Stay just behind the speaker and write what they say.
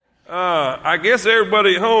I guess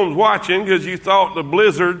everybody at home's watching because you thought the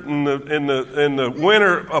blizzard and the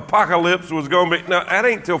winter apocalypse was going to be. No, that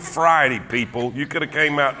ain't till Friday, people. You could have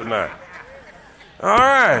came out tonight. All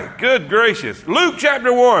right, good gracious. Luke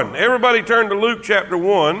chapter 1. Everybody turn to Luke chapter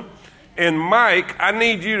 1. And Mike, I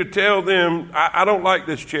need you to tell them, I don't like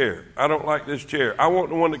this chair. I don't like this chair. I want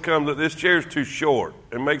the one that comes, this chair's too short.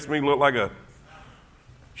 It makes me look like a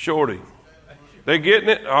shorty. They getting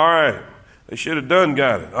it? All right. They should have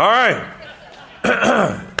got it. All right.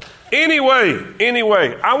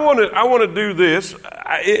 Anyway, I want to do this.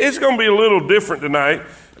 It's going to be a little different tonight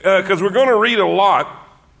because we're going to read a lot.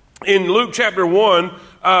 In Luke chapter 1,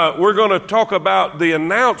 we're going to talk about the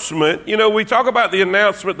announcement. You know, we talk about the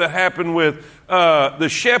announcement that happened with the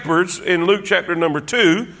shepherds in Luke chapter number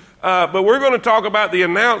 2, but we're going to talk about the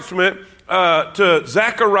announcement to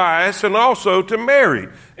Zacharias and also to Mary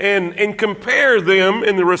and compare them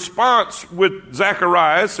in the response with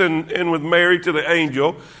Zacharias and with Mary to the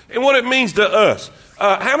angel and what it means to us.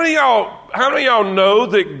 How many of y'all know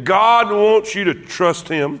that God wants you to trust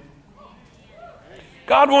him?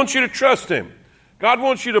 God wants you to trust him. God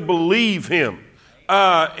wants you to believe him.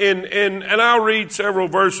 And I'll read several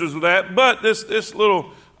verses of that. But this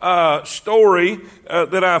little story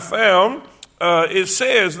that I found, it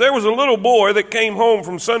says, there was a little boy that came home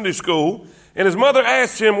from Sunday school, and his mother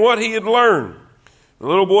asked him what he had learned. The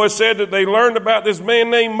little boy said that they learned about this man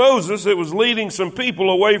named Moses that was leading some people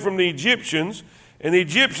away from the Egyptians, and the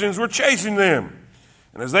Egyptians were chasing them.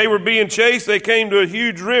 And as they were being chased, they came to a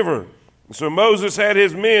huge river. So Moses had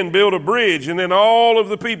his men build a bridge, and then all of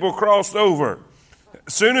the people crossed over.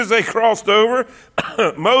 As soon as they crossed over,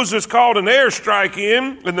 Moses called an airstrike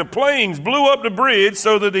in, and the planes blew up the bridge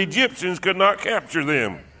so that the Egyptians could not capture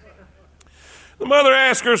them. The mother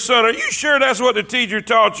asked her son, "Are you sure that's what the teacher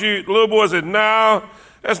taught you?" The little boy said, "No,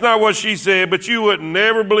 that's not what she said, but you wouldn't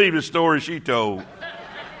never believe the story she told."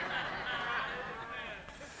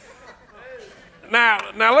 Now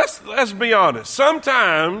let's be honest.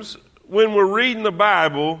 Sometimes when we're reading the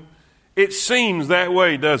Bible, it seems that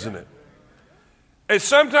way, doesn't it? And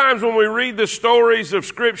sometimes when we read the stories of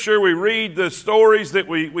Scripture, we read the stories that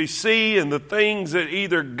we see and the things that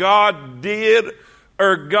either God did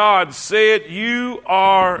or God said. You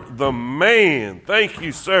are the man. Thank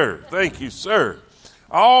you, sir. Thank you, sir.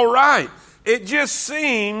 All right. It just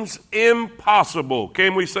seems impossible.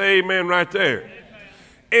 Can we say amen right there?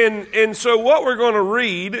 And so what we're going to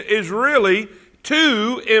read is really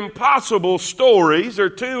two impossible stories or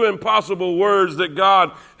two impossible words that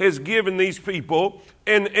God has given these people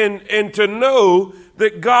and to know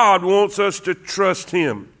that God wants us to trust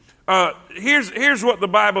him. Here's what the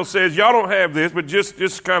Bible says. Y'all don't have this, but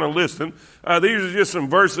just kind of listen. These are just some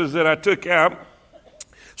verses that I took out.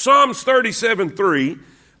 Psalms 37:3,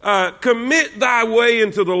 commit thy way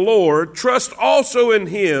into the Lord, trust also in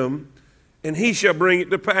him, and he shall bring it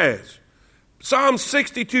to pass. Psalm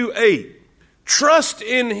 62:8, trust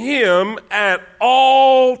in him at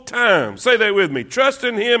all times. Say that with me. Trust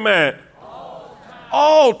in him at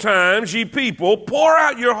all times, ye people. Pour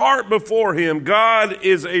out your heart before him. God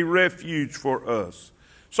is a refuge for us.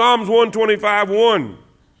 Psalms 125:1.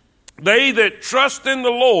 They that trust in the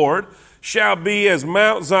Lord shall be as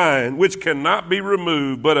Mount Zion, which cannot be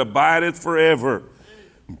removed, but abideth forever.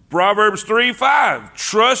 Proverbs 3:5.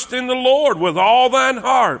 Trust in the Lord with all thine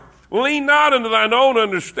heart. Lean not unto thine own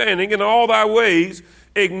understanding. In all thy ways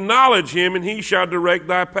acknowledge him, and he shall direct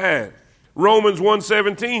thy path. Romans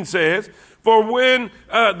 1:17 says, for when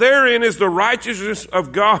therein is the righteousness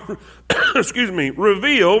of God,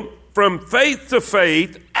 revealed from faith to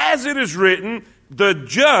faith, as it is written, the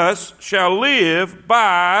just shall live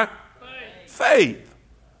by faith.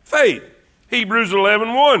 Faith. Hebrews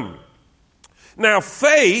 11:1. Now,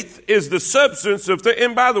 faith is the substance of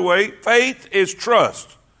and by the way, faith is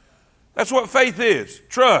trust. That's what faith is.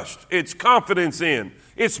 Trust. It's confidence in.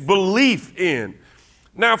 It's belief in.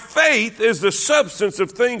 Now, faith is the substance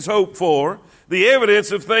of things hoped for, the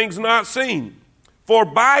evidence of things not seen. For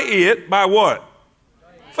by it, by what?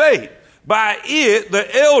 Faith. By it,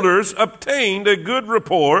 the elders obtained a good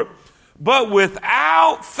report, but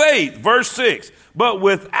without faith, verse 6, but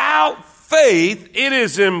without faith, it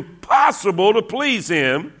is impossible to please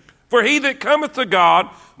him. For he that cometh to God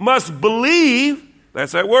must believe,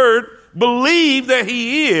 that's that word, believe that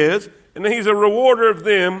he is, and that he's a rewarder of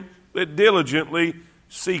them that diligently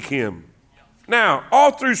seek him. Now,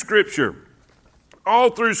 all through Scripture,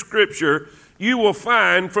 you will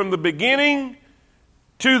find from the beginning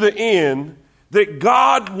to the end that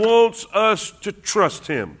God wants us to trust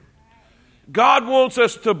him. God wants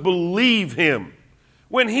us to believe him.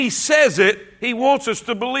 When he says it, he wants us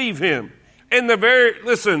to believe him. In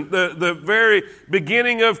the very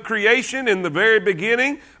beginning of creation, in the very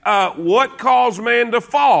beginning, what caused man to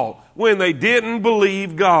fall? When they didn't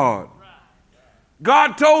believe God.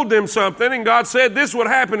 God told them something, and God said this would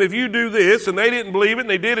happen if you do this, and they didn't believe it, and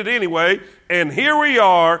they did it anyway, and here we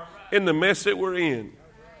are in the mess that we're in.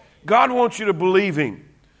 God wants you to believe Him.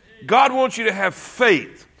 God wants you to have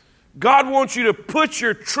faith. God wants you to put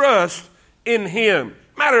your trust in Him.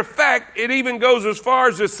 Matter of fact, it even goes as far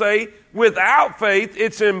as to say, without faith,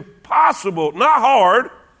 it's impossible, not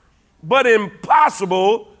hard, but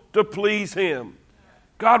impossible to please Him.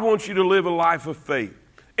 God wants you to live a life of faith.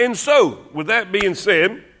 And so, with that being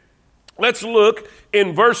said, let's look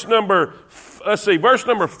in verse number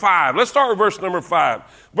 5. Let's start with verse number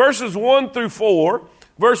 5. Verses 1 through 4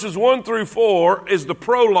 is the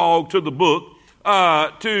prologue to the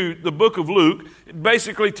book of Luke,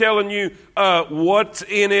 basically telling you what's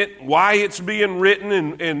in it, why it's being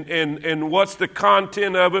written, and what's the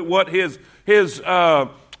content of it, what his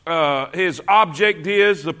object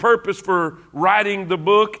is, the purpose for writing the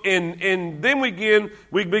book, and then we begin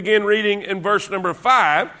reading in verse number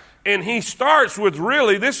 5, and he starts with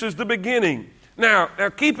really, this is the beginning. Now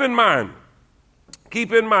keep in mind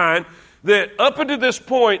that up until this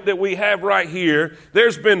point that we have right here,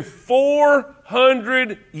 there's been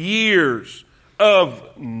 400 years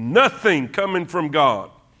of nothing coming from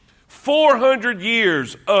God. 400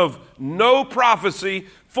 years of no prophecy,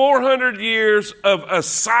 400 years of a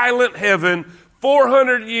silent heaven,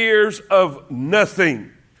 400 years of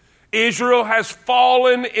nothing. Israel has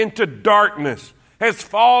fallen into darkness, has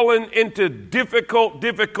fallen into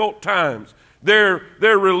difficult times. Their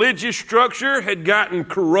religious structure had gotten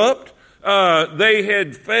corrupt. They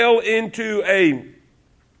had fell into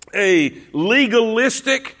a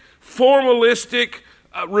legalistic, formalistic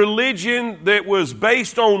religion that was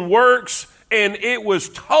based on works, and it was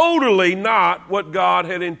totally not what God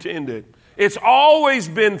had intended. It's always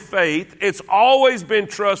been faith. It's always been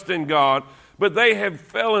trust in God, but they have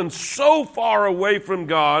fallen so far away from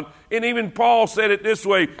God. And even Paul said it this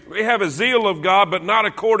way: they have a zeal of God, but not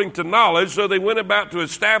according to knowledge. So they went about to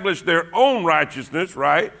establish their own righteousness,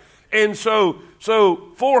 right? And so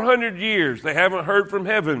 400 years, they haven't heard from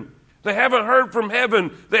heaven. They haven't heard from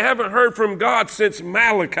heaven. They haven't heard from God since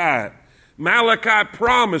Malachi. Malachi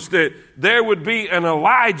promised that there would be an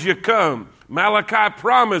Elijah come. Malachi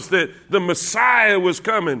promised that the Messiah was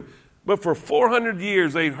coming. But for 400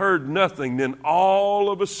 years, they heard nothing. Then all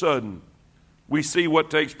of a sudden, we see what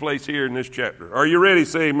takes place here in this chapter. Are you ready?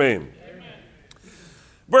 Say amen. Amen.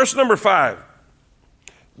 Verse number 5.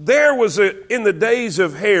 There was in the days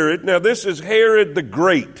of Herod. Now this is Herod the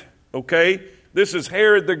Great, okay? This is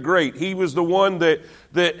Herod the Great. He was the one that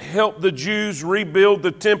helped the Jews rebuild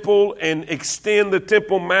the temple and extend the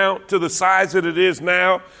Temple Mount to the size that it is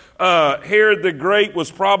now. Herod the Great was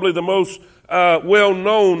probably the most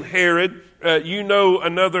well-known Herod. You know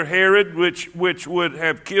another Herod which would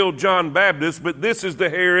have killed John Baptist, but this is the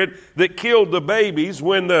Herod that killed the babies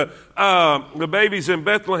when the babies in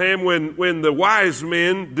Bethlehem when the wise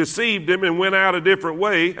men deceived him and went out a different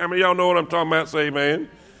way. How many of y'all know what I'm talking about? Say amen.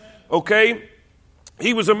 Okay.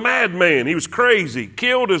 He was a madman. He was crazy.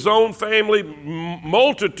 Killed his own family,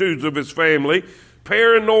 multitudes of his family,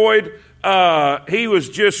 paranoid. He was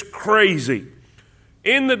just crazy.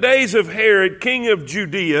 In the days of Herod, king of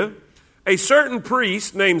Judea, a certain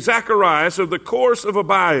priest named Zacharias of the course of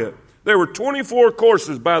Abiah. There were 24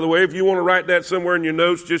 courses, by the way, if you want to write that somewhere in your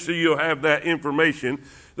notes, just so you'll have that information.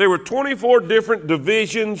 There were 24 different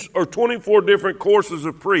divisions or 24 different courses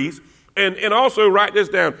of priests. And also write this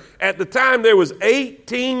down. At the time, there was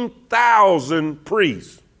 18,000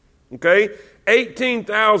 priests. Okay?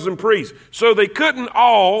 18,000 priests. So they couldn't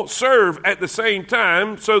all serve at the same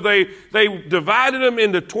time. So they divided them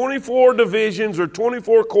into 24 divisions or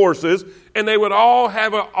 24 courses, and they would all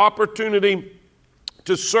have an opportunity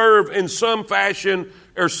to serve in some fashion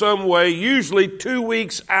or some way, usually 2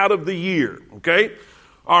 weeks out of the year. Okay?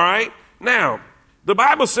 All right? Now, the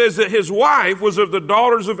Bible says that his wife was of the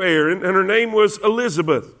daughters of Aaron, and her name was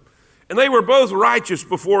Elizabeth. And they were both righteous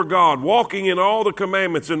before God, walking in all the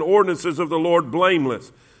commandments and ordinances of the Lord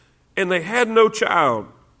blameless. And they had no child,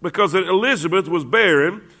 because that Elizabeth was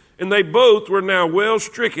barren, and they both were now well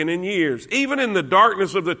stricken in years. Even in the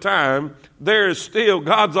darkness of the time, there is still,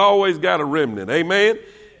 God's always got a remnant. Amen?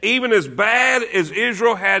 Even as bad as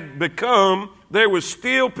Israel had become, there was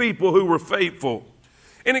still people who were faithful.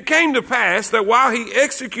 And it came to pass that while he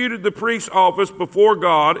executed the priest's office before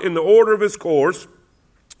God in the order of his course,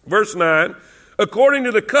 verse 9, according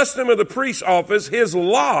to the custom of the priest's office, his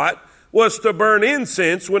lot was to burn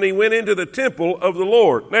incense when he went into the temple of the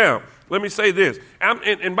Lord. Now, let me say this.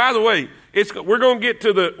 And by the way, we're going to get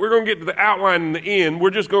to the outline in the end.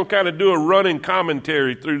 We're just going to kind of do a running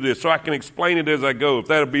commentary through this so I can explain it as I go. If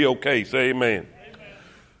that'll be okay, say amen.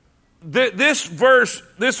 This verse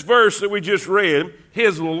that we just read,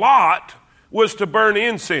 his lot was to burn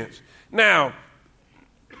incense. Now,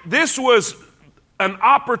 this was an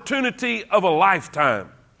opportunity of a lifetime.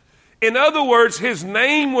 In other words, his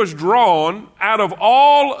name was drawn out of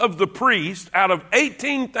all of the priests, out of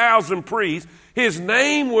 18,000 priests, his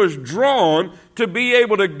name was drawn to be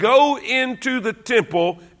able to go into the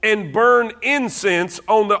temple and burn incense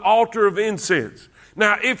on the altar of incense.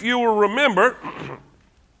 Now, if you'll remember,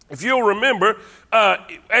 as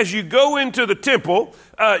you go into the temple,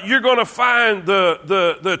 you're going to find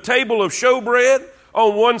the table of showbread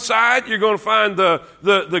on one side. You're going to find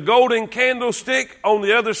the golden candlestick on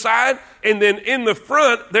the other side. And then in the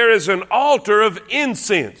front, there is an altar of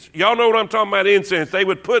incense. Y'all know what I'm talking about, incense. They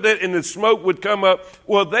would put it and the smoke would come up.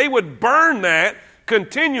 Well, they would burn that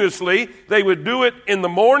continuously. They would do it in the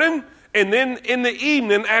morning and then in the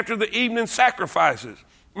evening after the evening sacrifices.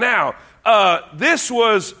 Now, this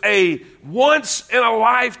was a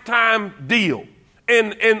once-in-a-lifetime deal.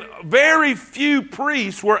 And very few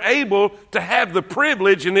priests were able to have the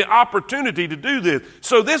privilege and the opportunity to do this.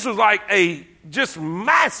 So this was like a just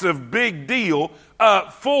massive big deal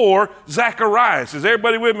for Zacharias. Is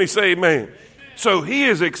everybody with me? Say amen. So he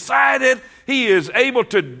is excited. He is able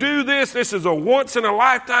to do this. This is a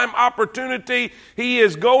once-in-a-lifetime opportunity. He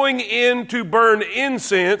is going in to burn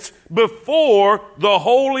incense before the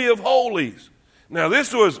Holy of Holies. Now, they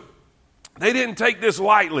didn't take this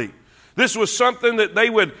lightly. This was something that they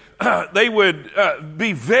would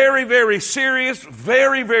be very, very serious,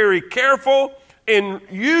 very, very careful, and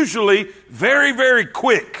usually very, very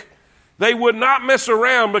quick. They would not mess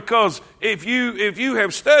around, because if you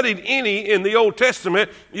have studied any in the Old Testament,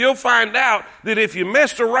 you'll find out that if you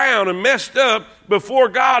messed around and messed up before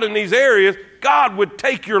God in these areas, God would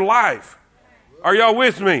take your life. Are y'all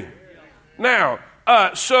with me? Now,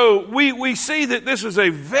 so we see that this is a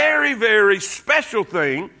very, very special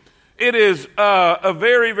thing. It is a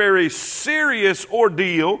very, very serious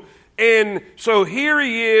ordeal. And so here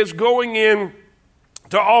he is going in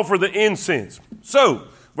to offer the incense. So,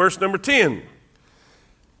 verse number 10.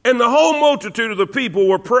 And the whole multitude of the people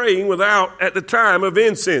were praying without at the time of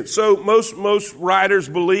incense. So most writers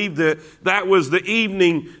believe that was the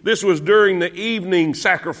evening. This was during the evening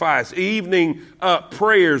sacrifice, evening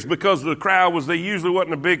prayers, because the crowd there usually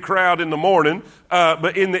wasn't a big crowd in the morning,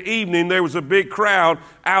 but in the evening there was a big crowd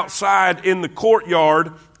outside in the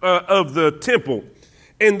courtyard of the temple.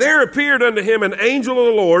 And there appeared unto him an angel of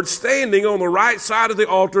the Lord standing on the right side of the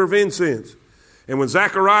altar of incense. And when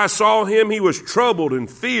Zacharias saw him, he was troubled, and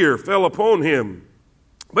fear fell upon him.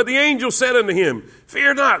 But the angel said unto him,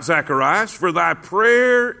 Fear not, Zacharias, for thy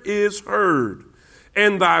prayer is heard.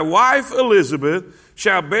 And thy wife Elizabeth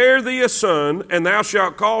shall bear thee a son, and thou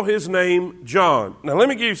shalt call his name John. Now let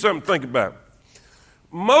me give you something to think about.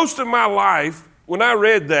 Most of my life, when I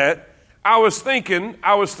read that, I was thinking,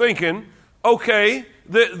 okay,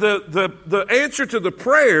 the answer to the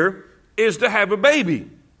prayer is to have a baby.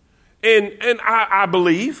 And I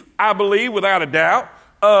believe without a doubt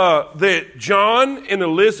that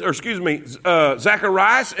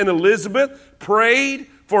Zacharias and Elizabeth prayed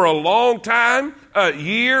for a long time,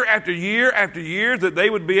 year after year after year, that they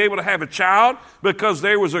would be able to have a child, because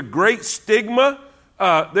there was a great stigma.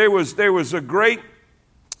 There was a great,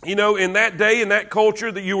 in that day, in that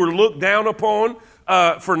culture, that you were looked down upon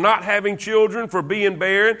for not having children, for being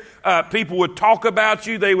barren. People would talk about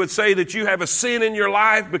you. They would say that you have a sin in your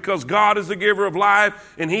life because God is the giver of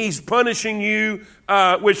life and he's punishing you,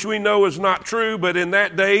 which we know is not true. But in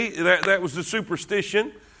that day, that was the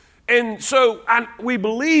superstition. And so we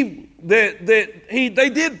believe that they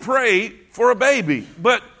did pray for a baby.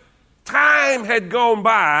 But time had gone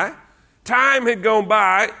by,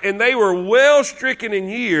 and they were well stricken in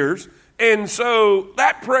years. And so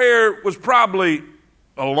that prayer was probably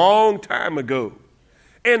a long time ago.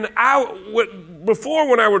 And before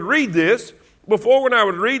when I would read this,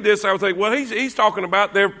 I would think, well, he's talking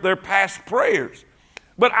about their past prayers.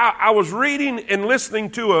 But I was reading and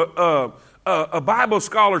listening to a Bible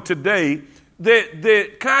scholar today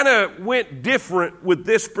that kind of went different with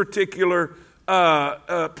this particular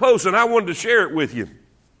post, and I wanted to share it with you.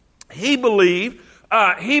 He believed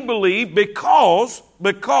because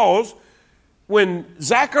when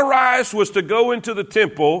Zacharias was to go into the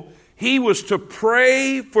temple, he was to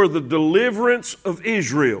pray for the deliverance of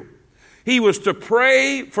Israel. He was to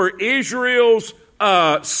pray for Israel's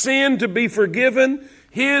sin to be forgiven.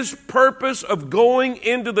 His purpose of going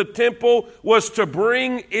into the temple was to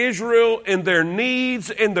bring Israel and their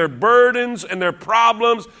needs and their burdens and their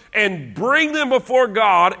problems and bring them before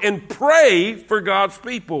God and pray for God's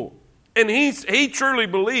people. And he truly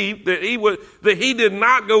believed that he did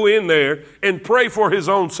not go in there and pray for his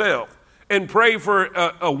own self and pray for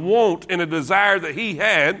a want and a desire that he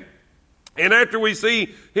had. And after we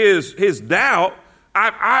see his doubt,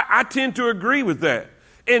 I tend to agree with that.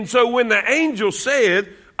 And so when the angel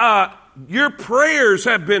said, your prayers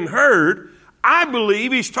have been heard, I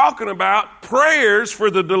believe he's talking about prayers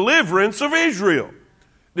for the deliverance of Israel.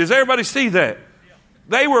 Does everybody see that?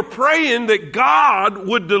 They were praying that God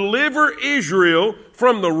would deliver Israel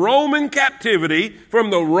from the Roman captivity, from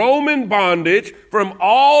the Roman bondage, from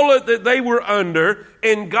all that they were under.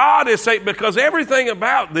 And God is saying, because everything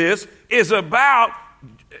about this is about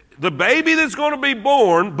the baby that's going to be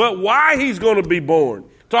born, but why he's going to be born.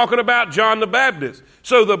 Talking about John the Baptist.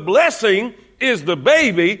 So the blessing is the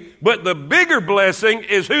baby, but the bigger blessing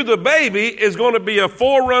is who the baby is going to be a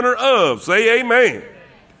forerunner of. Say amen.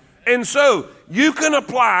 And so you can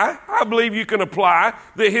apply, I believe you can apply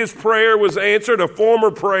that his prayer was answered, a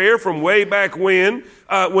former prayer from way back when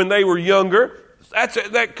they were younger.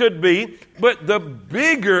 That could be. But the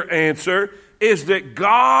bigger answer is that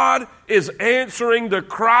God is answering the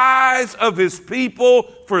cries of his people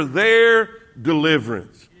for their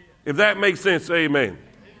deliverance. If that makes sense, amen.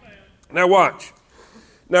 Now watch.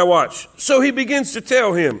 So he begins to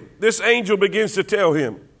tell him, this angel begins to tell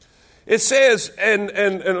him. It says, and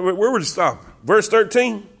where would it stop? Verse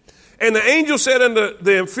 13. And the angel said unto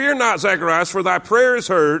them, fear not, Zacharias, for thy prayer is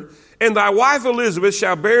heard, and thy wife Elizabeth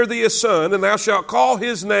shall bear thee a son, and thou shalt call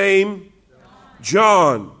his name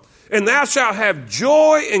John. And thou shalt have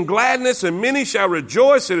joy and gladness, and many shall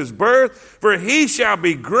rejoice at his birth, for he shall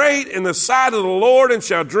be great in the sight of the Lord, and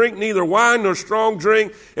shall drink neither wine nor strong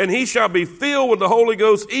drink, and he shall be filled with the Holy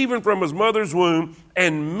Ghost even from his mother's womb.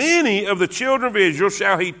 And many of the children of Israel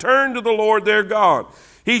shall he turn to the Lord their God.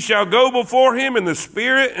 He shall go before him in the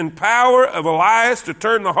spirit and power of Elias, to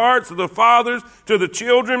turn the hearts of the fathers to the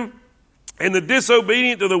children, and the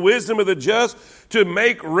disobedient to the wisdom of the just, to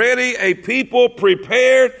make ready a people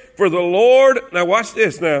prepared for the Lord. Now watch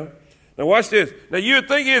this now. Now watch this. Now you would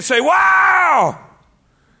think you'd say, wow,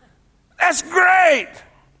 that's great.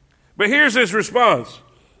 But here's his response.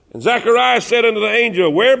 And Zacharias said unto the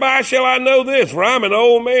angel, whereby shall I know this? For I'm an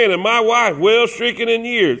old man, and my wife well stricken in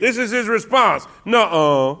years. This is his response.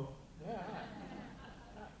 Nuh-uh.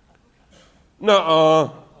 Nuh-uh.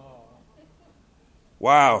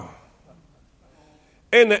 Wow.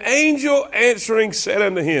 And the angel answering said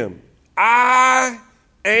unto him, I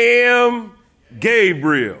am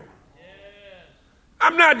Gabriel.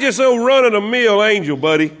 I'm not just a run-of-the-mill angel,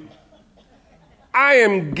 buddy. I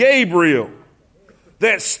am Gabriel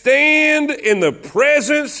that stand in the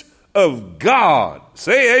presence of God.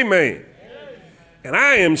 Say amen. And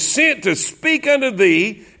I am sent to speak unto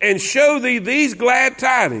thee and show thee these glad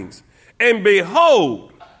tidings. And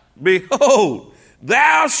behold,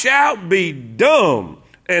 thou shalt be dumb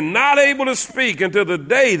and not able to speak until the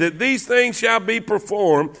day that these things shall be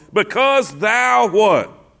performed, because thou what?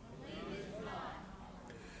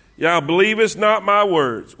 Thou believest not my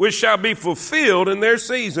words, which shall be fulfilled in their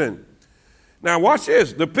season. Now watch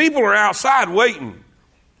this. The people are outside waiting.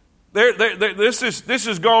 This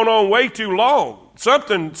has gone on way too long.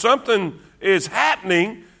 Something is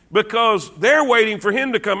happening, because they're waiting for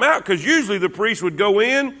him to come out, because usually the priest would go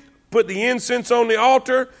in, put the incense on the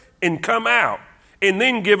altar, and come out, and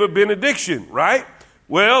then give a benediction, right?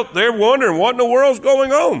 Well, they're wondering what in the world's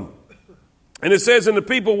going on. And it says, and the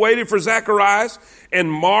people waited for Zacharias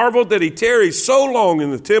and marveled that he tarried so long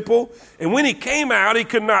in the temple. And when he came out, he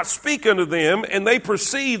could not speak unto them, and they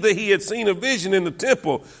perceived that he had seen a vision in the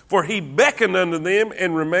temple, for he beckoned unto them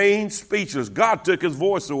and remained speechless. God took his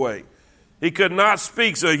voice away. He could not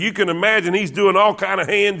speak. So you can imagine he's doing all kind of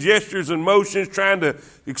hand gestures and motions, trying to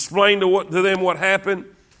explain to them what happened.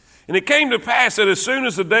 And it came to pass that as soon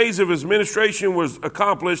as the days of his ministration was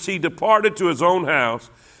accomplished, he departed to his own house.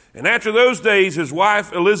 And after those days, his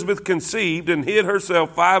wife Elizabeth conceived and hid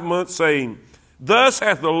herself 5 months, saying, thus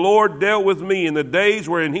hath the Lord dealt with me in the days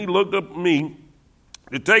wherein he looked up me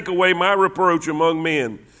to take away my reproach among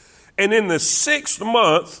men. And in the 6th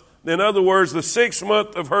month, in other words, the 6th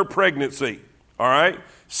month of her pregnancy, all right?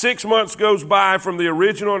 6 months goes by from the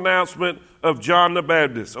original announcement of John the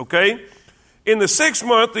Baptist, okay? In the 6th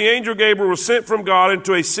month, the angel Gabriel was sent from God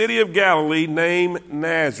into a city of Galilee named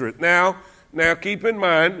Nazareth. Now keep in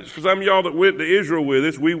mind, for some of y'all that went to Israel with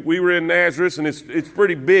us, we were in Nazareth, and it's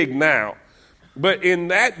pretty big now. But in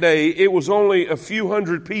that day, it was only a few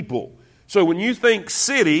hundred people. So when you think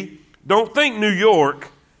city, don't think New York.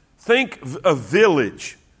 Think a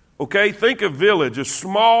village, okay? Think of village, a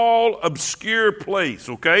small, obscure place,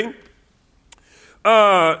 okay?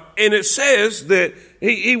 And it says that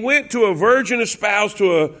he went to a virgin espoused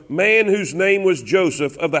to a man whose name was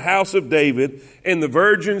Joseph of the house of David, and the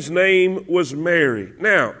virgin's name was Mary.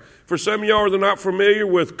 Now, for some of y'all that are not familiar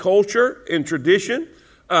with culture and tradition,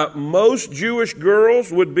 most Jewish girls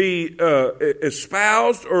would be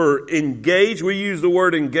espoused or engaged. We use the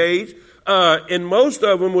word engaged. And most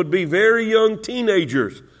of them would be very young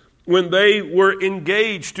teenagers when they were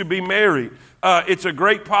engaged to be married. It's a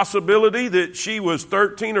great possibility that she was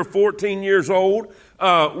 13 or 14 years old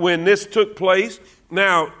when this took place.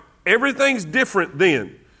 Now, everything's different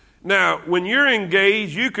then. Now, when you're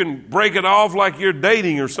engaged, you can break it off like you're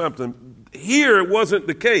dating or something. Here, it wasn't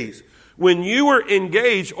the case. When you were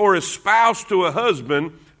engaged or espoused to a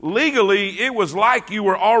husband, legally, it was like you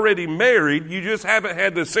were already married. You just haven't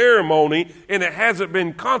had the ceremony, and it hasn't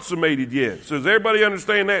been consummated yet. So does everybody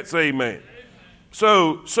understand that? Say amen.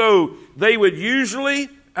 So they would usually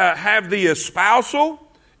have the espousal,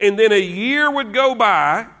 and then a year would go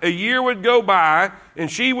by,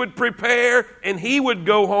 and she would prepare, and he would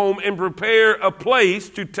go home and prepare a place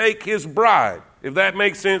to take his bride. If that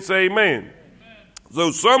makes sense, say amen.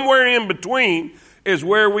 So somewhere in between is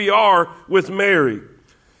where we are with Mary.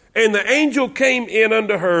 And the angel came in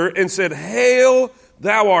unto her and said, Hail,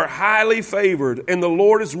 thou art highly favored, and the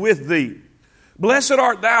Lord is with thee. Blessed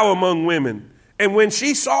art thou among women. And when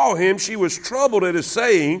she saw him, she was troubled at his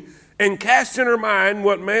saying, and cast in her mind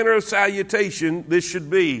what manner of salutation this should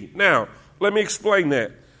be. Now, let me explain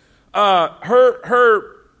that.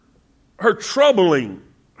 Her troubling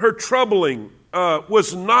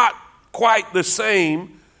was not quite the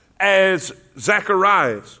same as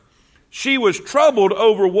Zacharias. She was troubled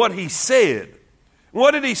over what he said.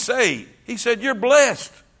 What did he say? He said, you're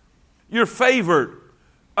blessed. You're favored.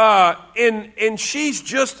 And she's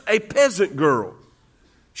just a peasant girl.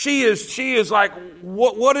 She is like,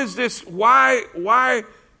 what is this? Why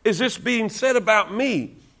is this being said about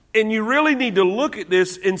me? And you really need to look at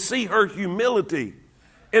this and see her humility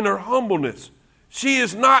and her humbleness. She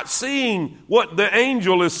is not seeing what the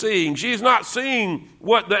angel is seeing. She is not seeing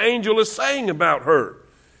what the angel is saying about her.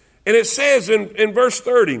 And it says in verse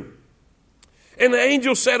 30, And the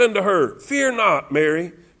angel said unto her, Fear not,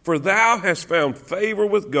 Mary, for thou hast found favor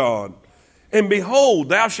with God. And behold,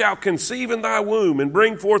 thou shalt conceive in thy womb, and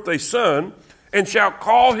bring forth a son, and shalt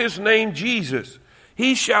call his name Jesus.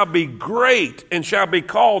 He shall be great, and shall be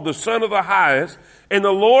called the Son of the Highest. And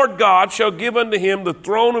the Lord God shall give unto him the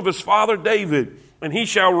throne of his father David, and he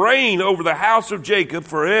shall reign over the house of Jacob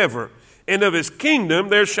forever. And of his kingdom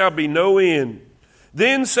there shall be no end.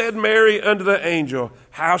 Then said Mary unto the angel,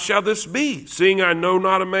 How shall this be, seeing I know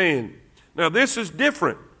not a man? Now this is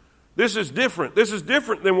different. This is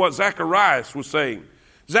different than what Zacharias was saying.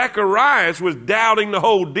 Zacharias was doubting the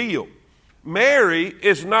whole deal. Mary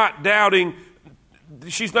is not doubting.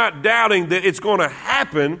 She's not doubting that it's going to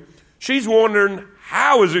happen. She's wondering,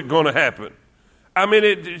 how is it going to happen? I mean,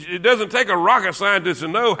 it doesn't take a rocket scientist to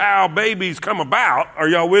know how babies come about. Are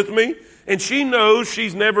y'all with me? And she knows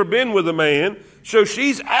she's never been with a man. So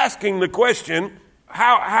she's asking the question,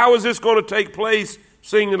 how is this going to take place,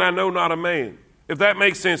 seeing that I know not a man? If that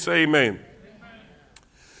makes sense, say amen.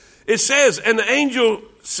 It says, And the angel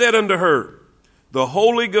said unto her, The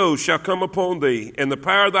Holy Ghost shall come upon thee, and the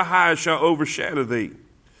power of the highest shall overshadow thee.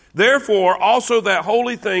 Therefore also that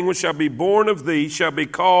holy thing which shall be born of thee shall be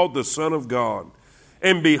called the Son of God.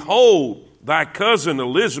 And behold, thy cousin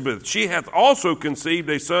Elizabeth, she hath also conceived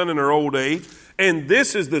a son in her old age, and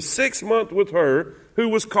this is the 6th month with her, who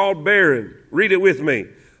was called barren. Read it with me.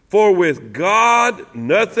 For with God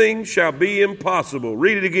nothing shall be impossible.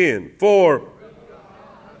 Read it again.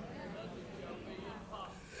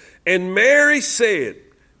 And Mary said,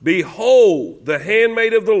 Behold, the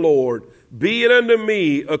handmaid of the Lord, be it unto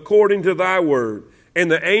me according to thy word. And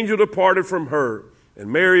the angel departed from her.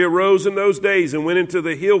 And Mary arose in those days and went into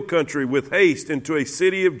the hill country with haste into a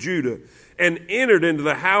city of Judah, and entered into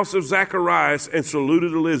the house of Zacharias and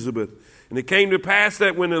saluted Elizabeth. And it came to pass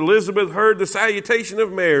that when Elizabeth heard the salutation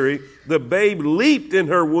of Mary, the babe leaped in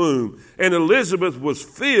her womb, and Elizabeth was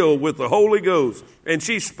filled with the Holy Ghost. And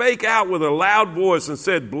she spake out with a loud voice and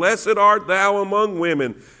said, Blessed art thou among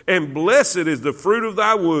women, and blessed is the fruit of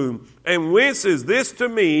thy womb. And whence is this to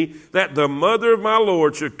me, that the mother of my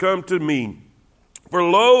Lord should come to me? For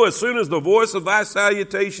lo, as soon as the voice of thy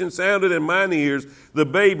salutation sounded in mine ears, the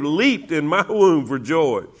babe leaped in my womb for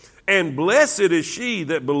joy. And blessed is she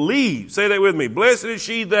that believes. Say that with me. Blessed is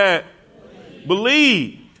she that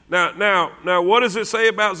believes. Now, what does it say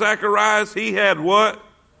about Zacharias? He had what?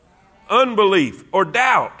 Unbelief or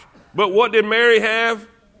doubt. But what did Mary have?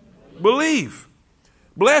 Belief.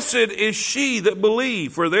 Blessed is she that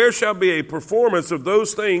believed, for there shall be a performance of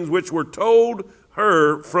those things which were told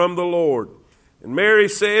her from the Lord. And Mary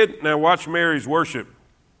said, now watch Mary's worship,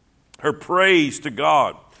 her praise to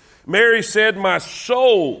God. Mary said, my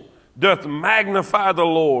soul doth magnify the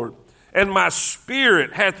Lord, and my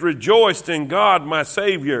spirit hath rejoiced in God my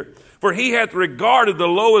Savior. For he hath regarded the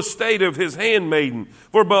low estate of his handmaiden.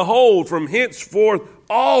 For behold, from henceforth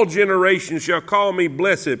all generations shall call me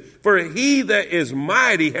blessed. For he that is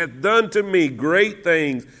mighty hath done to me great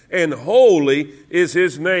things, and holy is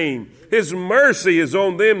his name. His mercy is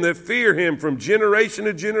on them that fear him from generation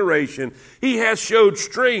to generation. He hath showed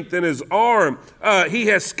strength in his arm. He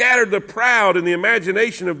has scattered the proud in the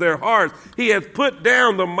imagination of their hearts. He hath put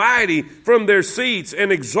down the mighty from their seats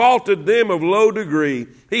and exalted them of low degree.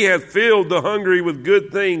 He hath filled the hungry with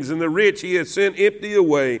good things, and the rich he hath sent empty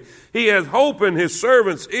away. He hath holpen his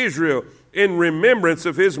servants Israel in remembrance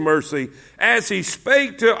of his mercy, as he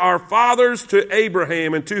spake to our fathers, to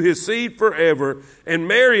Abraham, and to his seed forever. And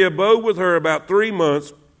Mary abode with her about 3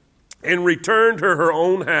 months, and returned to her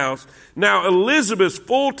own house. Now Elizabeth's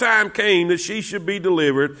full time came that she should be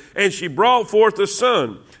delivered, and she brought forth a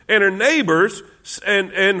son. And her neighbors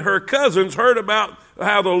and her cousins heard about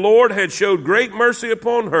how the Lord had showed great mercy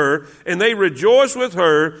upon her, and they rejoiced with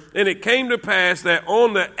her. And it came to pass that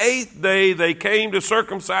on the 8th day they came to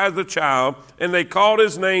circumcise the child, and they called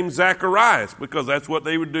his name Zacharias, because that's what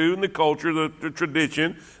they would do in the culture, the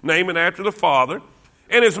tradition, naming after the father.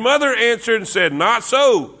 And his mother answered and said, not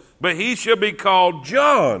so, but he shall be called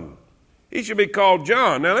John. He should be called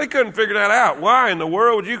John. Now, they couldn't figure that out. Why in the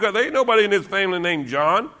world would you call? There ain't nobody in his family named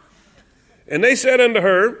John. And they said unto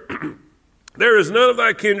her, there is none of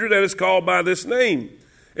thy kindred that is called by this name.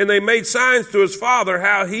 And they made signs to his father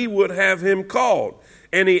how he would have him called.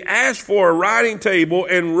 And he asked for a writing table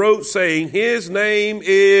and wrote, saying, his name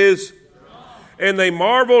is John. And they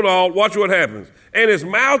marveled all. Watch what happens. And his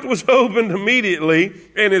mouth was opened immediately,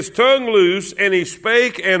 and his tongue loose, and he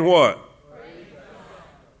spake, and what?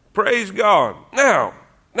 Praise God. Now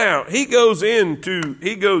he goes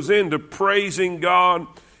into praising God.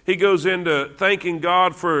 He goes into thanking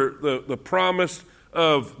God for the promise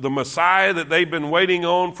of the Messiah that they've been waiting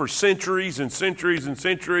on for centuries and centuries and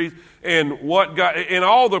centuries. And what God, and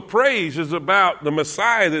all the praise is about the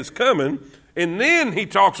Messiah that's coming. And then he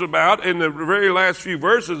talks about, in the very last few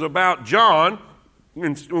verses, about John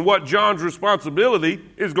and what John's responsibility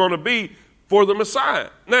is going to be for the Messiah.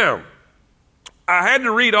 Now, I had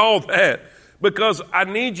to read all that because I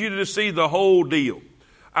need you to see the whole deal.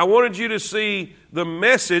 I wanted you to see the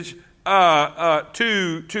message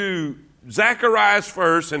to Zacharias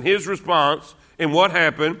first and his response and what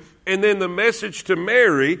happened, and then the message to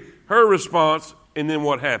Mary, her response, and then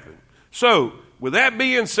what happened. So, with that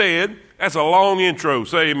being said, that's a long intro.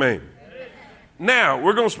 Say amen. Now,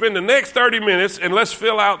 we're going to spend the next 30 minutes, and let's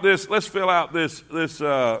fill out this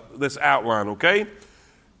outline, okay?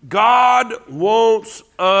 God wants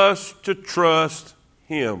us to trust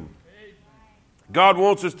him. God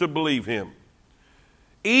wants us to believe him.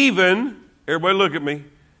 Even, everybody look at me,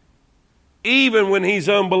 even when he's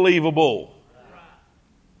unbelievable.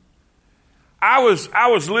 I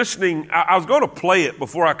was listening, I was going to play it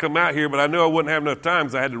before I come out here, but I knew I wouldn't have enough time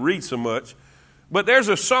because I had to read so much. But there's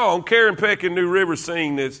a song Karen Peck and New River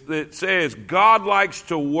sing that says, God likes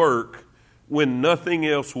to work when nothing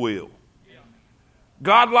else will.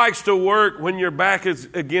 God likes to work when your back is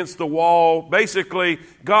against the wall. Basically,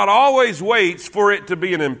 God always waits for it to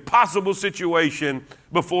be an impossible situation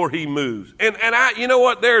before he moves. And I, you know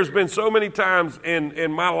what? There's been so many times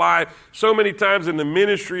in my life, so many times in the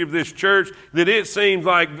ministry of this church, that it seems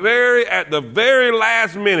like at the very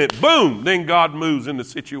last minute, boom, then God moves in the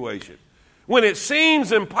situation. When it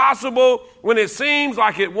seems impossible, when it seems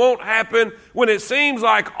like it won't happen, when it seems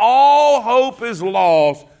like all hope is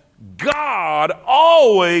lost, God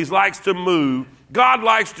always likes to move. God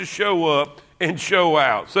likes to show up and show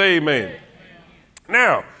out. Say amen.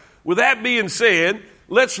 Now, with that being said,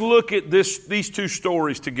 let's look at these two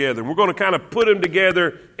stories together. We're going to kind of put them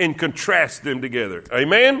together and contrast them together.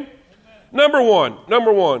 Amen? Number one.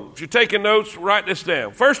 If you're taking notes, write this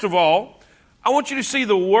down. First of all, I want you to see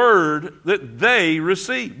the word that they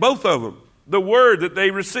received. Both of them. The word that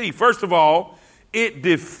they received. First of all, it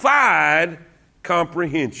defied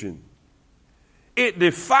comprehension. It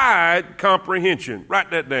defied comprehension.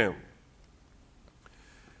 Write that down.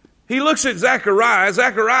 He looks at Zacharias.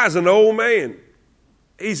 Zacharias is an old man.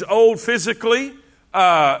 He's old physically.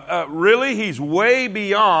 Really, he's way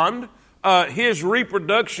beyond His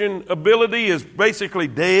reproduction ability is basically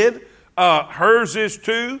dead. Hers is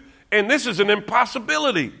too. And this is an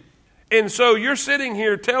impossibility. And so you're sitting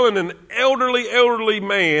here telling an elderly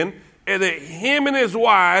man that him and his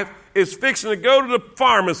wife is fixing to go to the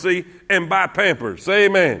pharmacy and buy Pampers. Say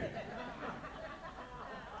amen.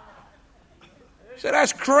 So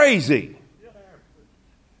that's crazy.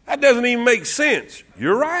 That doesn't even make sense.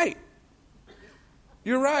 You're right.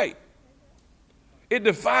 You're right. It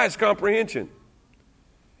defies comprehension.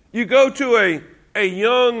 You go to a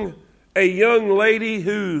young lady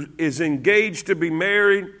who is engaged to be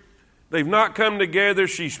married. They've not come together.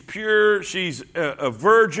 She's pure. She's a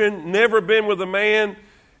virgin, never been with a man.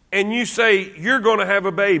 And you say, you're going to have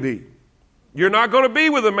a baby. You're not going to be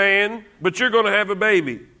with a man, but you're going to have a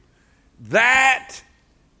baby. That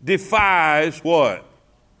defies what?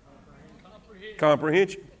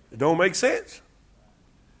 Comprehension. It don't make sense.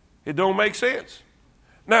 It don't make sense.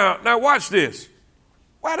 Now watch this.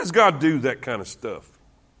 Why does God do that kind of stuff?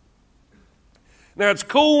 Now, it's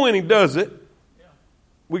cool when he does it.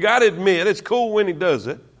 We got to admit, it's cool when he does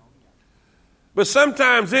it. But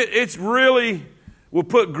sometimes it's really will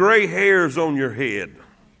put gray hairs on your head.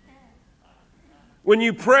 When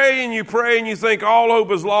you pray and you think all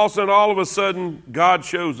hope is lost and all of a sudden God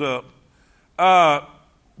shows up. But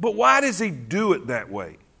why does he do it that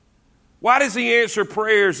way? Why does he answer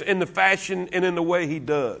prayers in the fashion and in the way he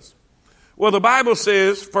does? Well, the Bible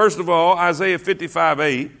says, first of all, Isaiah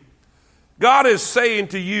 55:8, God is saying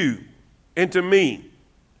to you and to me,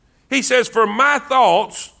 he says, for my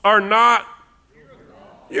thoughts are not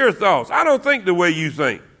your thoughts. I don't think the way you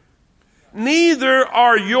think. Neither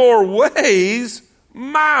are your ways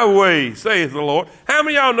my ways, saith the Lord. How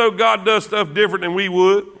many of y'all know God does stuff different than we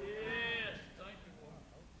would?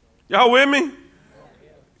 Y'all with me?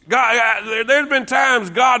 God, there's been times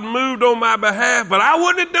God moved on my behalf, but I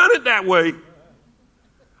wouldn't have done it that way.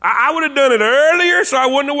 I would have done it earlier, so I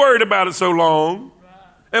wouldn't have worried about it so long.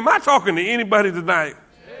 Am I talking to anybody tonight?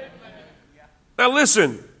 Now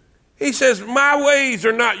listen, he says, my ways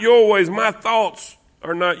are not your ways. My thoughts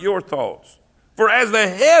are not your thoughts. For as the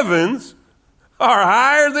heavens are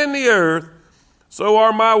higher than the earth, so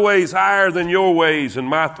are my ways higher than your ways, and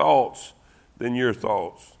my thoughts than your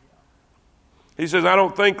thoughts. He says, I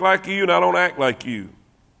don't think like you and I don't act like you.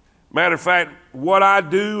 Matter of fact, what I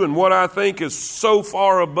do and what I think is so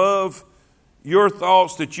far above your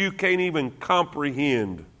thoughts that you can't even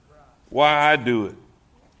comprehend why I do it.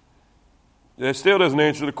 That still doesn't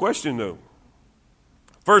answer the question, though.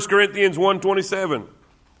 1 Corinthians 1:27.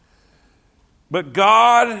 But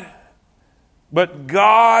God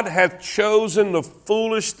hath chosen the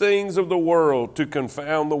foolish things of the world to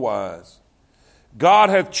confound the wise. God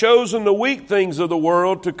hath chosen the weak things of the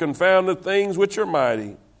world to confound the things which are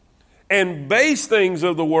mighty. And base things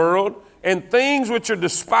of the world and things which are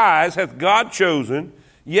despised hath God chosen,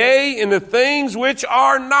 yea, and the things which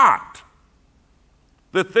are not.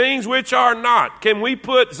 The things which are not. Can we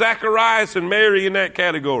put Zacharias and Mary in that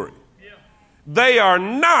category? Yeah. They are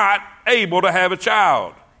not able to have a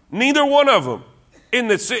child. Neither one of them in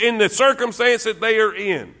the circumstance that they are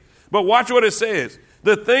in. But watch what it says.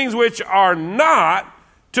 The things which are not,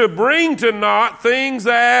 to bring to naught things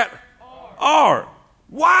that are.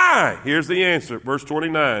 Why? Here's the answer. Verse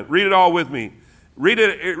 29. Read it all with me. Read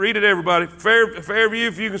it, everybody. Fairview,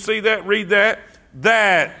 if you can see that, read that.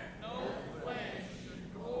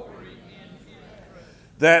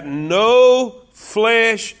 That no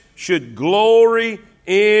flesh should glory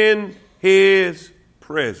in his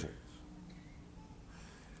presence.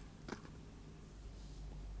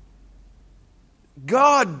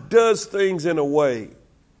 God does things in a way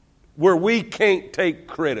where we can't take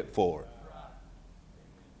credit for it.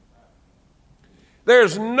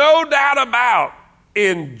 There's no doubt about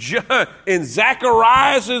in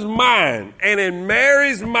Zacharias' mind and in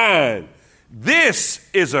Mary's mind, this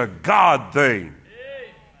is a God thing.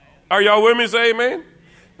 Are y'all with me? Say amen.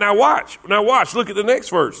 Now watch. Look at the next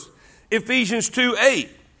verse. Ephesians 2:8.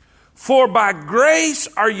 For by grace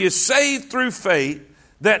are you saved through faith,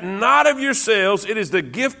 that not of yourselves, it is the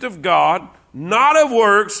gift of God, not of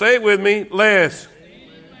works. Say it with me. Lest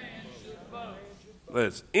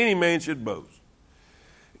any man should boast.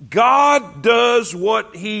 God does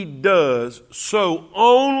what he does so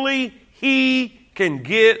only he can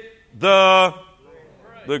get the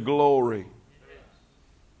glory.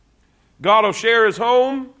 God will share his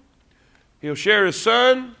home. He'll share his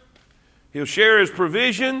son. He'll share his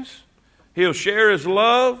provisions. He'll share his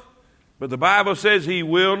love. But the Bible says he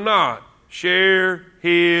will not share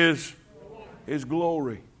his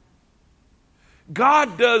glory.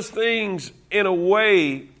 God does things in a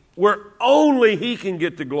way where only he can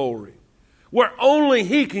get the glory. where only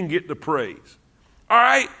he can get the praise. All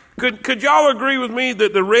right? Could y'all agree with me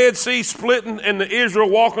that the Red Sea splitting and the Israel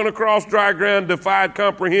walking across dry ground defied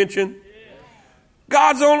comprehension?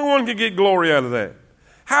 God's the only one who can get glory out of that.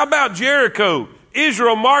 How about Jericho?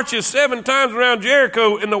 Israel marches 7 times around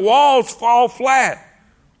Jericho and the walls fall flat.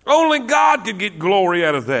 Only God could get glory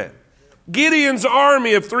out of that. Gideon's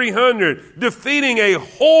army of 300 defeating a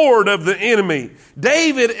horde of the enemy.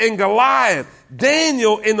 David and Goliath.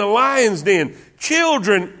 Daniel in the lion's den.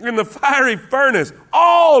 Children in the fiery furnace.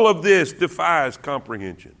 All of this defies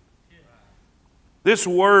comprehension. This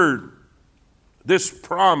word, this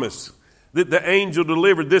promise that the angel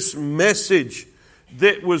delivered, this message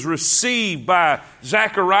that was received by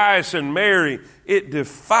Zacharias and Mary, it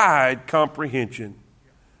defied comprehension.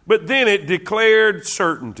 But then it declared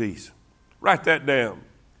certainties. Write that down.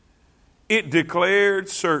 It declared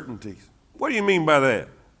certainties. What do you mean by that?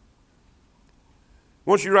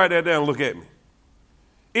 Once you write that down, look at me.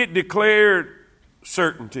 It declared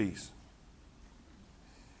certainties.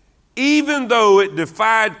 Even though it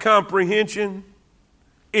defied comprehension,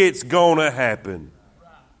 it's going to happen.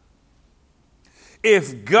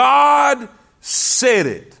 If God said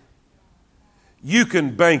it, you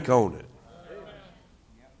can bank on it.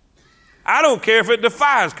 I don't care if it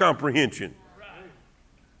defies comprehension.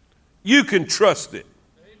 You can trust it.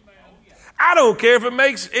 I don't care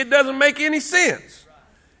if it doesn't make any sense.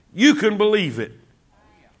 You can believe it.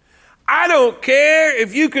 I don't care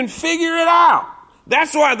if you can figure it out.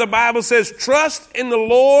 That's why the Bible says, trust in the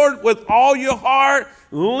Lord with all your heart.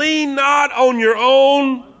 Lean not on your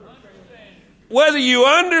own. Whether you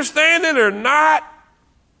understand it or not,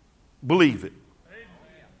 believe it.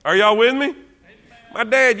 Are y'all with me? My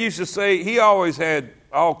dad used to say, he always had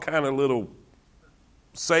all kind of little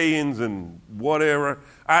sayings and whatever.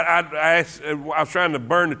 I was trying to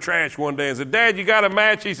burn the trash one day and said, Dad, you got a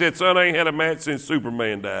match? He said, son, I ain't had a match since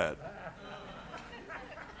Superman died.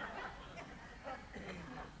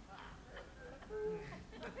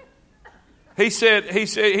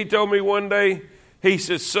 He told me one day, he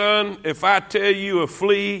said, son, if I tell you a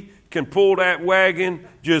flea can pull that wagon,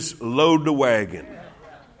 just load the wagon.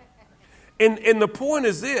 And the point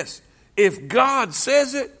is this, if God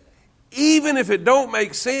says it, even if it don't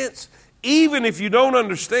make sense, even if you don't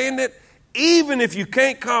understand it, even if you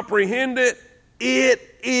can't comprehend it, it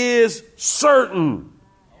is certain.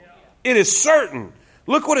 It is certain.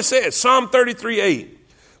 Look what it says, Psalm 33:8.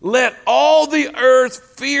 Let all the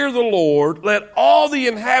earth fear the Lord. Let all the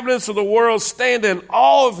inhabitants of the world stand in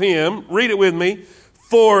awe of him. Read it with me.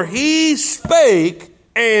 For he spake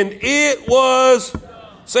and it was,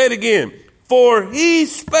 say it again. For he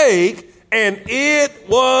spake and it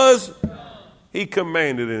was, he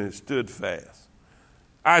commanded and it stood fast.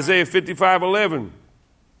 Isaiah 55:11.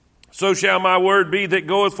 So shall my word be that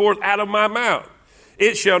goeth forth out of my mouth.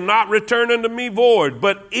 It shall not return unto me void,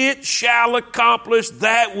 but it shall accomplish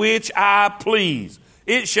that which I please.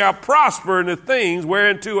 It shall prosper in the things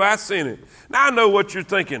whereunto I sent it. Now I know what you're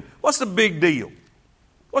thinking. What's the big deal?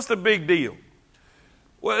 What's the big deal?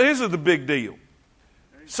 Well, this is the big deal.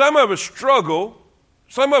 Some of us struggle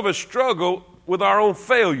with our own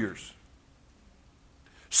failures.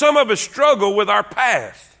 Some of us struggle with our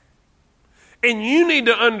past. And you need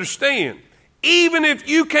to understand, even if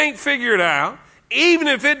you can't figure it out, even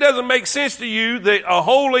if it doesn't make sense to you that a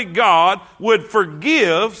holy God would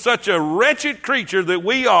forgive such a wretched creature that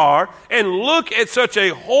we are and look at such a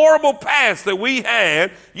horrible past that we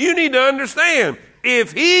had, you need to understand,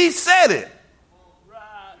 if he said it,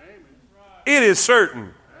 it is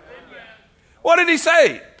certain. What did he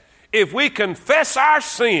say? If we confess our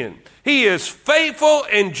sin, he is faithful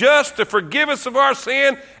and just to forgive us of our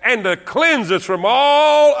sin and to cleanse us from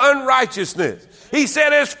all unrighteousness. He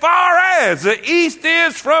said, as far as the east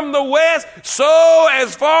is from the west, so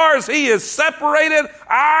as far as he has separated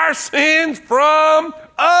our sins from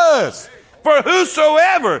us. For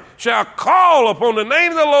whosoever shall call upon the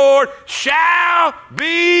name of the Lord shall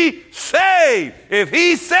be saved. If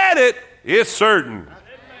he said it, it's certain.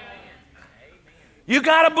 You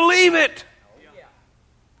got to believe it.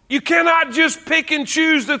 You cannot just pick and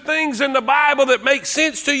choose the things in the Bible that make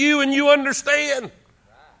sense to you and you understand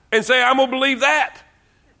and say, I'm going to believe that.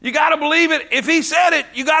 You got to believe it. If he said it,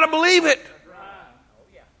 you got to believe it.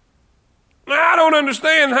 Now, I don't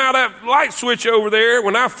understand how that light switch over there,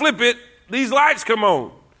 when I flip it, these lights come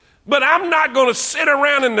on. But I'm not going to sit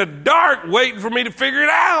around in the dark waiting for me to figure it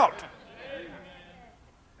out.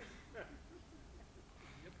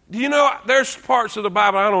 Do you know, there's parts of the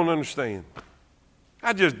Bible I don't understand.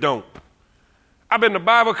 I just don't. I've been to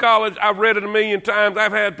Bible college. I've read it 1,000,000 times.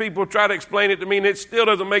 I've had people try to explain it to me, and it still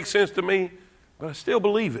doesn't make sense to me, but I still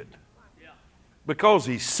believe it. because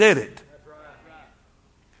he said it.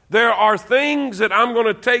 There are things that I'm going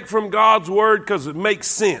to take from God's word because it makes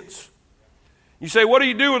sense. You say, what do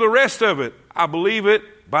you do with the rest of it? I believe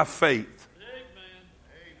it by faith.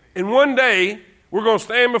 And one day, we're going to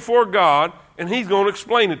stand before God and he's going to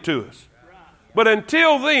explain it to us. But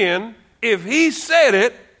until then, if he said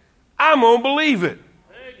it, I'm going to believe it.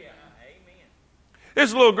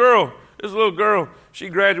 This little girl, she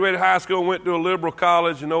graduated high school and went to a liberal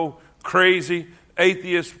college. An old crazy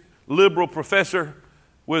atheist liberal professor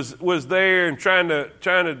was there and trying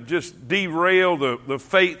to just derail the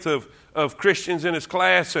faith of Christians in his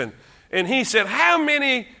class. And he said, how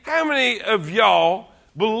many of y'all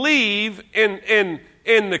believe in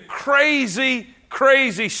the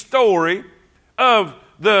crazy story of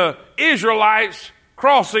the Israelites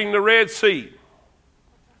crossing the Red Sea?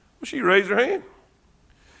 Well, she raised her hand.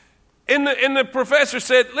 And the professor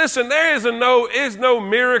said, listen, there is no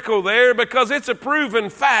miracle there because it's a proven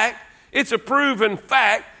fact. It's a proven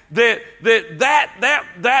fact that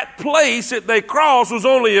place that they crossed was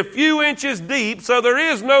only a few inches deep, so there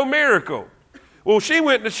is no miracle. Well, she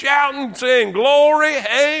went to shouting, saying, glory,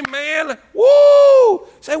 amen, woo!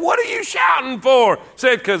 Said, what are you shouting for?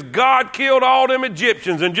 Said, because God killed all them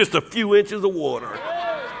Egyptians in just a few inches of water.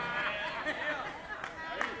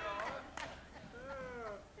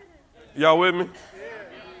 Y'all with me?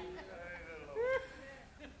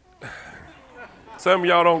 Some of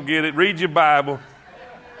y'all don't get it. Read your Bible.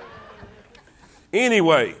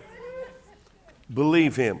 Anyway,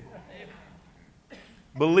 believe him.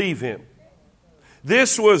 Believe him.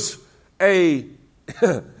 This was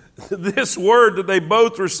this word that they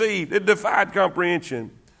both received. It defied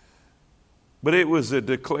comprehension. But it was a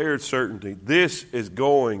declared certainty. This is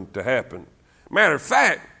going to happen. Matter of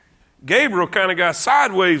fact, Gabriel kind of got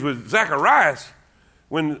sideways with Zacharias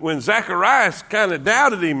when Zacharias kind of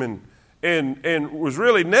doubted him and was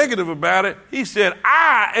really negative about it. He said,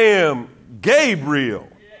 I am Gabriel.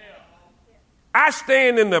 I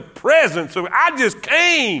stand in the presence of, I just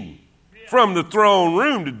came from the throne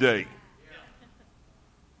room today.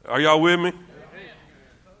 Are y'all with me?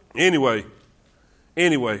 Anyway.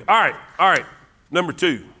 All right. Number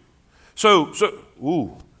 2. So,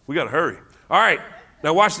 we got to hurry. All right.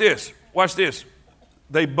 Now watch this.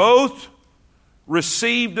 They both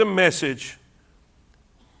received a message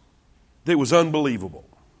that was unbelievable.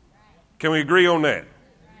 Can we agree on that?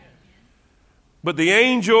 But the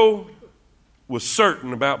angel was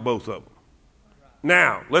certain about both of them.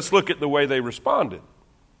 Now, let's look at the way they responded.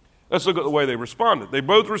 They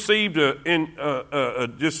both received an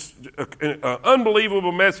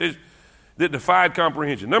unbelievable message that defied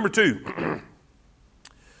comprehension. Number 2,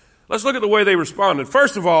 let's look at the way they responded.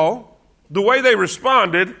 First of all, the way they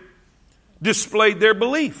responded displayed their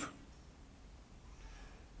belief.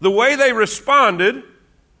 The way they responded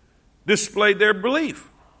displayed their belief.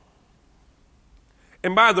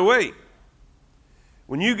 And by the way,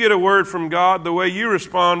 when you get a word from God, the way you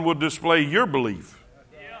respond will display your belief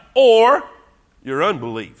or your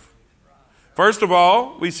unbelief. First of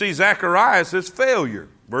all, we see Zacharias as failure.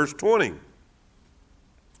 Verse 20.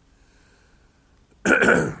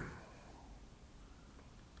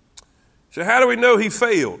 So how do we know he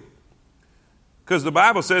failed? Because the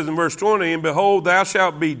Bible says in verse 20, and behold, thou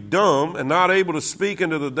shalt be dumb and not able to speak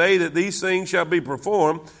until the day that these things shall be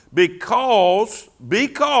performed, because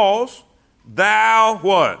thou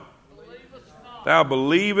what? Thou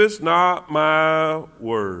believest not my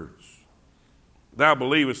words. Thou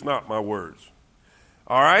believest not my words.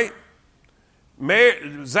 All right?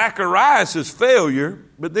 Zacharias' failure,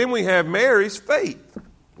 but then we have Mary's faith.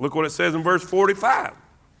 Look what it says in verse 45.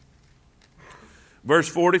 Verse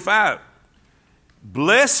 45.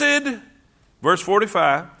 Blessed, verse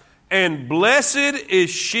 45, and blessed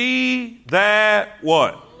is she that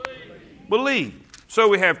what? Believe. So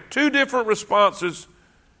we have 2 different responses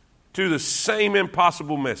to the same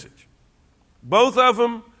impossible message. Both of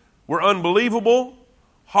them were unbelievable,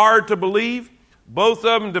 hard to believe. Both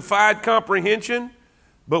of them defied comprehension,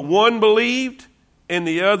 but one believed and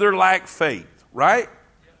the other lacked faith, right?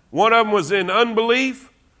 One of them was in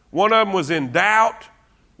unbelief. One of them was in doubt.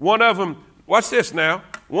 One of them, watch this now.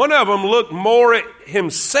 One of them looked more at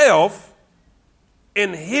himself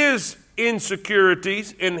and his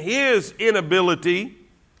insecurities and his inability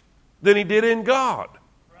than he did in God.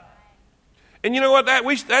 And you know what?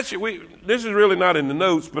 This is really not in the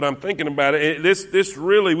notes, but I'm thinking about it. This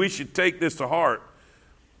really, we should take this to heart.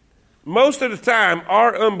 Most of the time,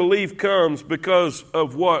 our unbelief comes because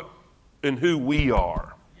of what and who we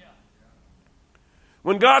are.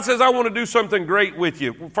 When God says, I want to do something great with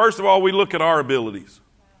you, first of all, we look at our abilities.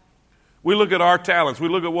 We look at our talents. We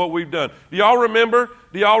look at what we've done. Do y'all remember?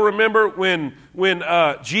 When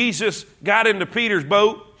Jesus got into Peter's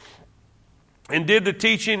boat and did the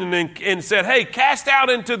teaching and said, hey, cast out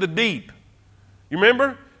into the deep. You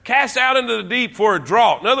remember? Cast out into the deep for a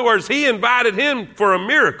draught. In other words, he invited him for a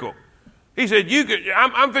miracle. He said,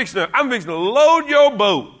 I'm fixing to load your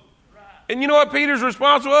boat. And you know what Peter's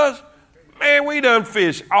response was? Man, we done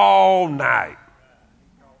fished all night.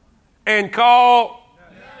 And called.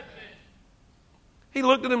 He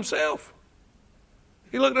looked at himself.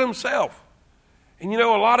 And you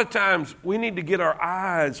know, a lot of times we need to get our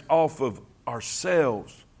eyes off of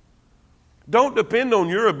ourselves. Don't depend on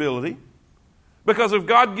your ability. Because if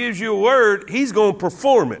God gives you a word, he's going to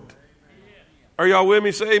perform it. Are y'all with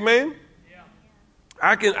me? Say amen.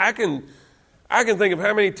 I can think of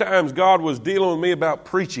how many times God was dealing with me about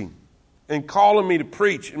preaching and calling me to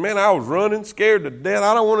preach. And man, I was running, scared to death.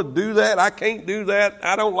 I don't want to do that. I can't do that.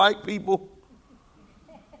 I don't like people.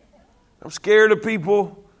 I'm scared of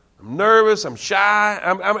people. I'm nervous. I'm shy.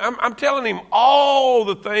 I'm telling him all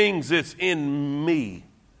the things that's in me.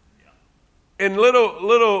 And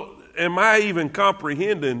little am I even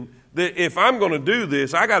comprehending that if I'm going to do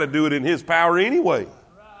this, I got to do it in his power anyway.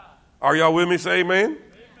 Are y'all with me? Say amen. Amen.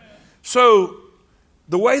 So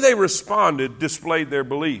the way they responded displayed their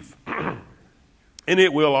belief. And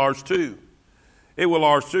it will ours too. It will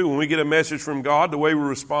ours too. When we get a message from God, the way we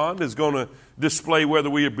respond is going to display whether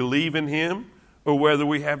we believe in him or whether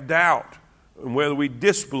we have doubt and whether we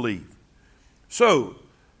disbelieve. So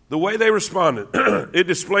the way they responded, it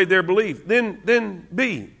displayed their belief. Then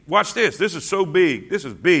B, watch this. This is so big. This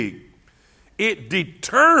is big. It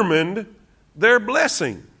determined their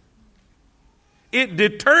blessing. It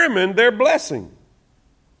determined their blessing.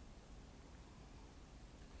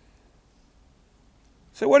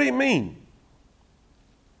 So what do you mean?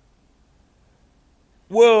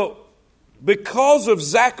 Well, because of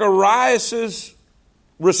Zacharias'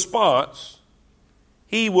 response,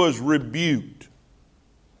 he was rebuked.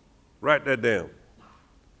 Write that down.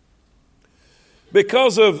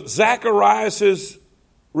 Because of Zacharias'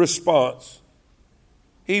 response,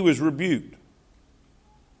 he was rebuked.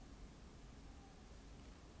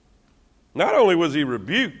 Not only was he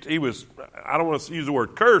rebuked, he was, I don't want to use the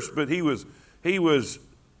word curse, but he was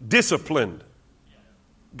disciplined.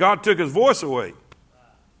 God took his voice away.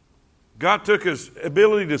 God took his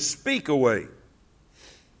ability to speak away.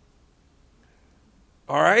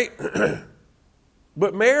 All right?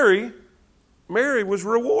 But Mary was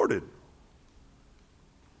rewarded.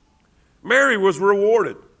 Mary was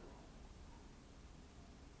rewarded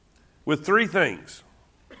with three things.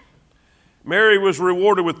 Mary was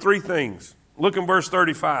rewarded with three things. Look in verse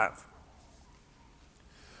 35.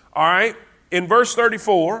 All right? In verse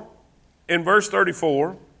 34,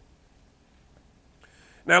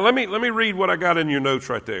 now let me read what I got in your notes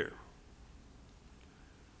right there.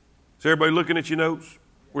 Is everybody looking at your notes?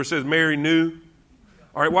 Where it says Mary knew.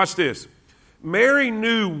 All right, watch this. Mary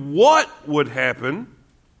knew what would happen.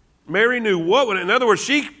 In other words,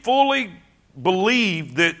 she fully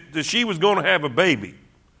believed that she was going to have a baby.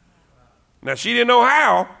 Now, she didn't know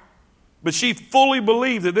how, but she fully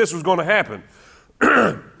believed that this was going to happen.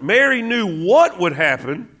 Mary knew what would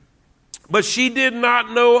happen, but she did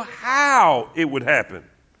not know how it would happen.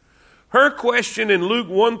 Her question in Luke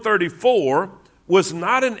 1:34 was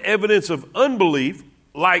not an evidence of unbelief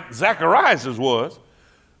like Zacharias' was,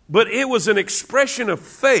 but it was an expression of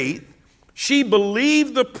faith. She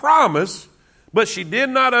believed the promise, but she did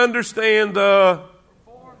not understand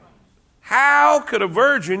how could a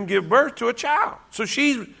virgin give birth to a child? So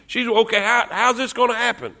she's okay, how's this going to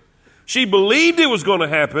happen? She believed it was going to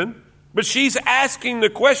happen, but she's asking the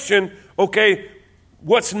question, okay,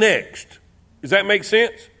 what's next? Does that make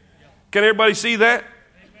sense? Can everybody see that?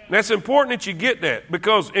 And that's important that you get that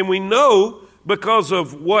and we know because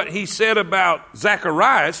of what he said about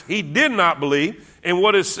Zacharias, he did not believe, and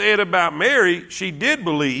what is said about Mary, she did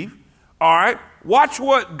believe. All right, watch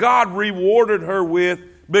what God rewarded her with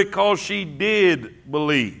because she did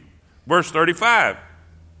believe. Verse 35.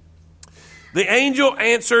 The angel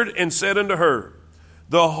answered and said unto her,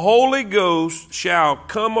 the Holy Ghost shall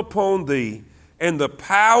come upon thee, and the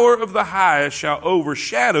power of the highest shall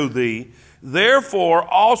overshadow thee. Therefore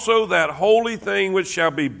also that holy thing which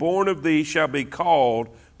shall be born of thee shall be called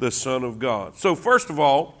the Son of God. So first of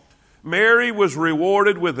all, Mary was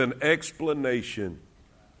rewarded with an explanation.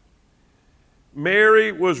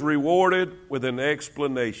 Mary was rewarded with an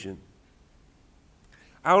explanation.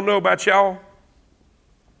 I don't know about y'all,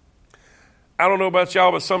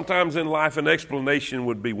 but sometimes in life an explanation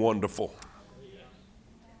would be wonderful.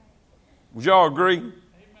 Would y'all agree?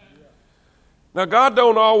 Now, God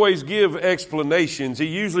don't always give explanations. He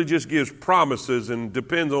usually just gives promises and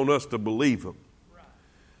depends on us to believe them.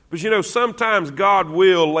 But you know, sometimes God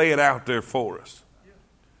will lay it out there for us.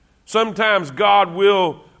 Sometimes God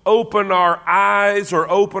will open our eyes or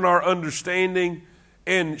open our understanding.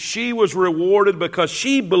 And she was rewarded because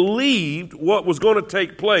she believed what was going to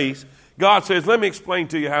take place. God says, let me explain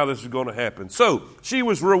to you how this is going to happen. So she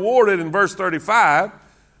was rewarded in verse 35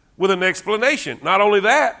 with an explanation. Not only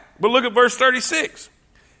that, but look at verse 36.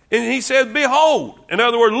 And he said, behold. In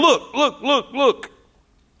other words, look.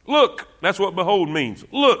 That's what behold means.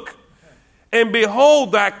 Look. And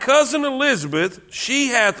behold, thy cousin Elizabeth, she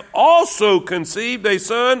hath also conceived a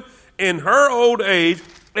son in her old age,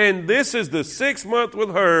 and this is the 6th month with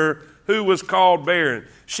her who was called barren.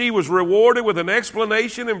 She was rewarded with an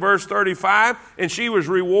explanation in verse 35, and she was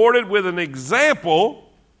rewarded with an example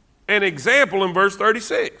in verse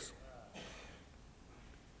 36.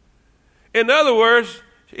 In other words,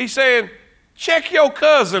 he's saying, check your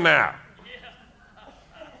cousin out.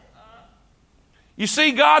 You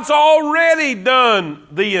see, God's already done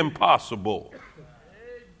the impossible.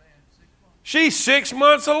 She's 6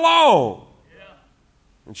 months along,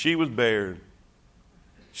 and she was barren.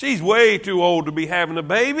 She's way too old to be having a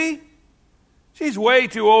baby. She's way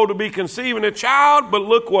too old to be conceiving a child, but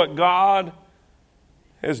look what God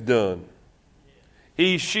has done.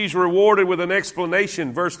 She's rewarded with an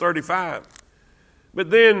explanation, verse 35.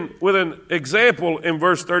 But then with an example in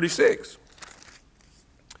verse 36.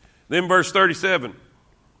 Then verse 37.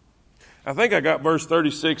 I think I got verse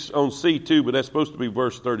 36 on C2, but that's supposed to be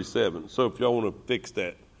verse 37. So if y'all want to fix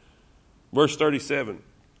that. Verse 37.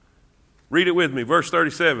 Read it with me. Verse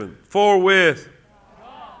 37. For with...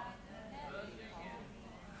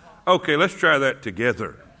 Okay, let's try that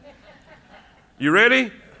together. You ready?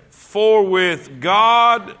 For with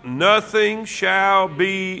God nothing shall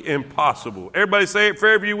be impossible. Everybody say it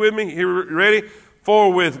forever you with me. You ready?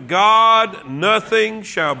 For with God nothing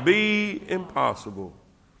shall be impossible.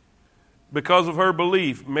 Because of her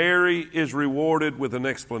belief, Mary is rewarded with an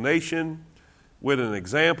explanation, with an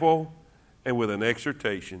example, and with an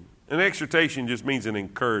exhortation. An exhortation just means an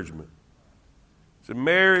encouragement. So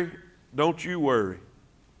Mary, don't you worry.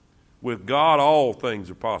 With God, all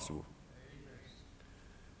things are possible.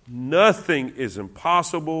 Nothing is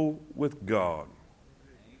impossible with God.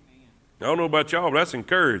 I don't know about y'all, but that's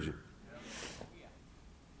encouraging.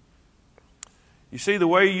 You see, the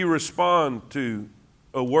way you respond to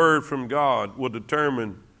a word from God will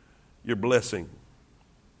determine your blessing.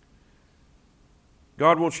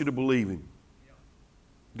 God wants you to believe Him.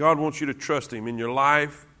 God wants you to trust Him in your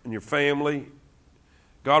life, in your family.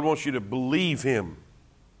 God wants you to believe Him.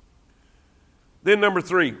 Then number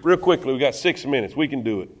 3, real quickly, we got 6 minutes. We can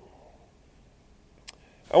do it.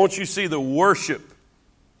 I want you to see the worship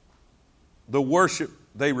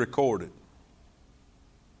they recorded.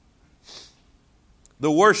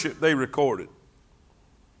 The worship they recorded.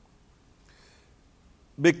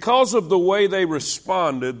 Because of the way they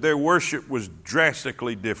responded, their worship was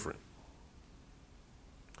drastically different.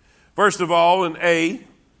 First of all, in A,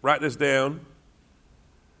 write this down,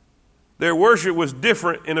 their worship was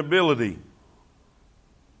different in ability.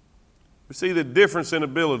 We see the difference in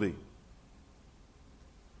ability.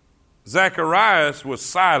 Zacharias was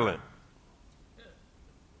silent.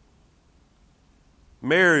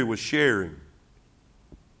 Mary was sharing.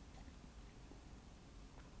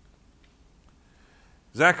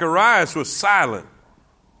 Zacharias was silent,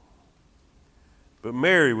 but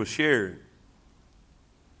Mary was sharing.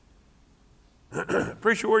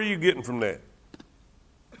 Preacher, where are you getting from that?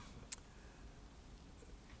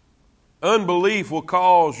 Unbelief will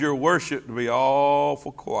cause your worship to be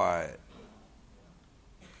awful quiet.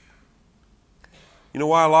 You know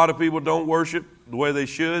why a lot of people don't worship the way they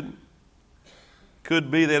should?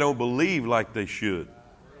 Could be they don't believe like they should.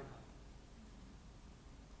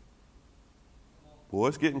 Boy,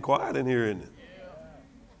 it's getting quiet in here, isn't it?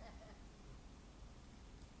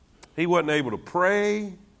 He wasn't able to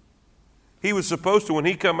pray. He was supposed to, when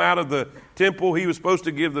he come out of the temple, he was supposed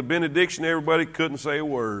to give the benediction. Everybody couldn't say a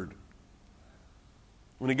word.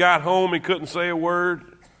 When he got home, he couldn't say a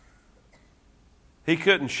word. He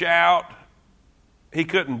couldn't shout. He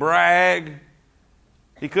couldn't brag.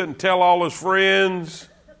 He couldn't tell all his friends.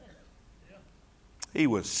 He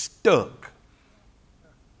was stuck.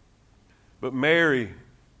 But Mary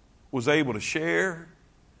was able to share,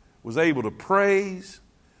 was able to praise,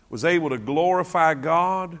 was able to glorify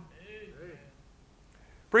God. Amen.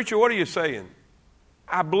 Preacher, what are you saying?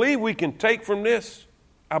 I believe we can take from this.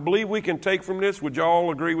 Would you all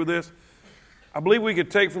agree with this? I believe we could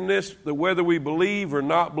take from this that whether we believe or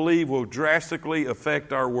not believe will drastically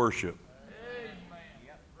affect our worship. Amen.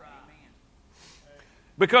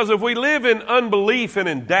 Because if we live in unbelief and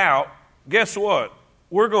in doubt, guess what?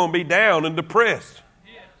 We're going to be down and depressed.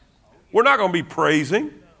 We're not going to be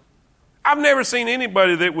praising. I've never seen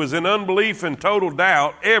anybody that was in unbelief and total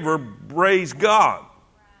doubt ever praise God.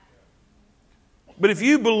 But if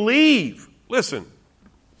you believe, listen,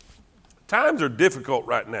 times are difficult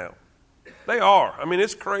right now. They are. I mean,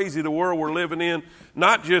 it's crazy the world we're living in,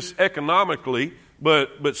 not just economically,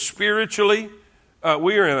 but spiritually.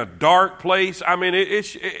 We are in a dark place. I mean,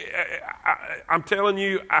 I'm telling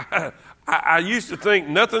you, I used to think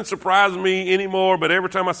nothing surprised me anymore, but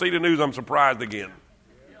every time I see the news, I'm surprised again.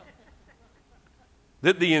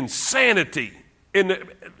 That the insanity,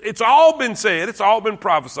 it's all been said, it's all been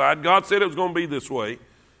prophesied. God said it was going to be this way.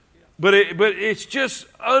 But it's just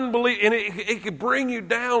unbelievable, and it can bring you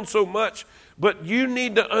down so much. But you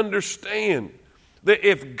need to understand that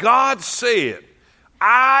if God said,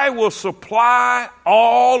 I will supply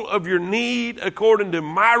all of your need according to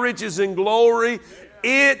my riches and glory,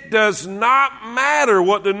 it does not matter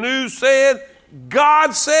what the news said.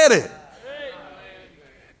 God said it.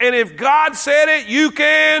 And if God said it, you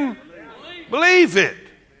can believe it.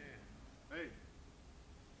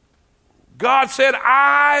 God said,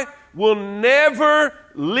 I will never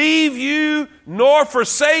leave you nor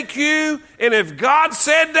forsake you. And if God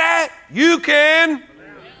said that, you can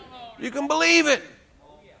believe it.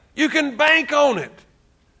 You can bank on it.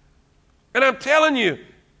 And I'm telling you,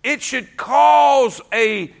 it should cause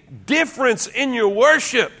a difference in your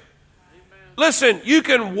worship. Listen, you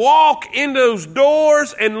can walk in those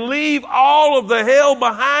doors and leave all of the hell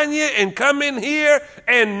behind you and come in here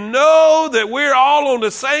and know that we're all on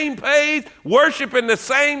the same page, worshiping the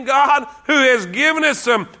same God who has given us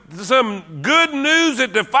some good news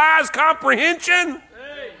that defies comprehension.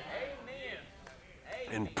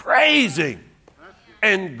 And praising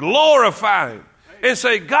and glorifying and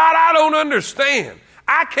say, God, I don't understand.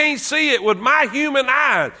 I can't see it with my human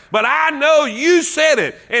eyes, but I know you said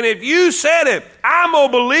it. And if you said it, I'm going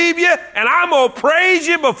to believe you and I'm going to praise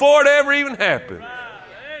you before it ever even happened.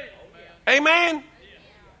 Amen?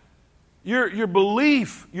 Your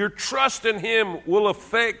belief, your trust in Him will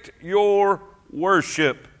affect your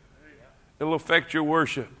worship. It'll affect your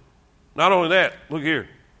worship. Not only that, look here.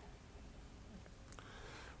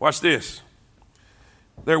 Watch this.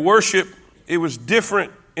 Their worship, it was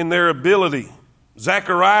different in their ability.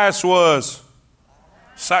 Zacharias was.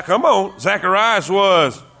 Zacharias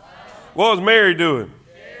was. What was Mary doing?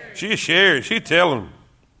 She shared. She telling them.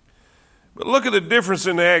 But look at the difference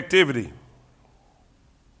in the activity.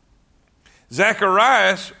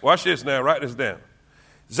 Zacharias, watch this now, write this down.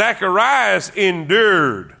 Zacharias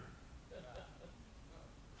endured.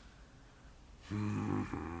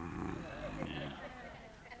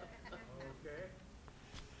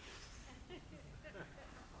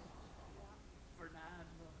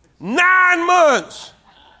 9 months.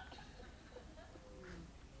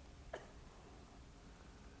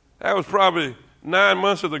 That was probably 9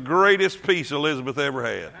 months of the greatest peace Elizabeth ever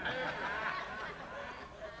had.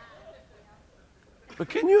 But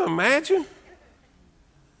can you imagine?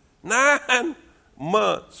 9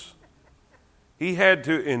 months he had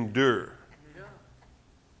to endure.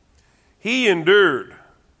 He endured,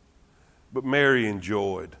 but Mary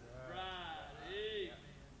enjoyed.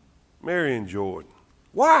 Mary enjoyed.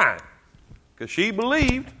 Why? Because she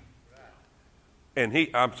believed. And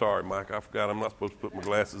I'm sorry, Mike, I forgot I'm not supposed to put my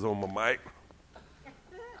glasses on my mic.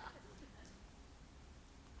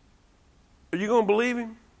 Are you going to believe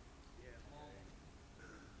him?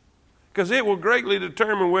 Because it will greatly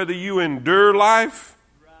determine whether you endure life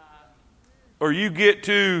or you get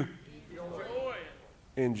to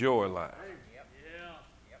enjoy life.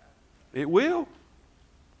 It will.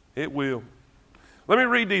 It will. Let me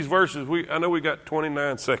read these verses. I know we got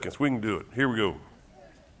 29 seconds. We can do it. Here we go.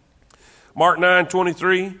 Mark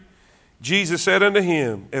 9:23. Jesus said unto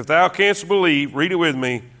him, if thou canst believe, read it with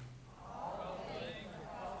me.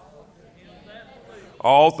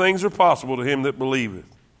 All things are possible to him that believeth.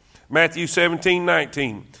 Matthew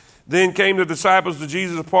 17:19. Then came the disciples to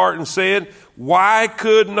Jesus apart and said, why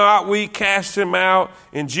could not we cast him out?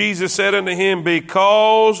 And Jesus said unto him,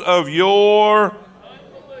 because of your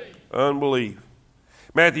unbelief.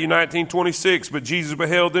 Matthew 19:26. But Jesus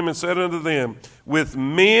beheld them and said unto them, with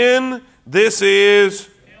men this is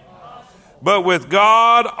impossible, but with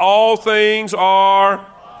God all things are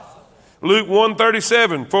possible. Luke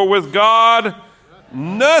 1:37. For with God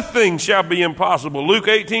nothing shall be impossible. Luke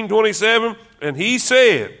 18:27. And he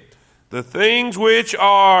said, the things which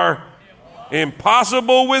are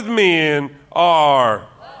impossible with men are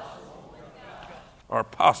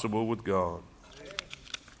possible with God.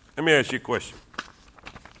 Let me ask you a question.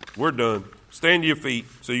 We're done. Stand to your feet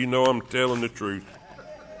so you know I'm telling the truth.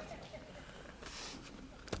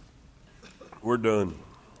 We're done.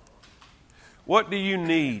 What do you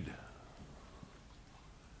need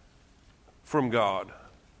from God?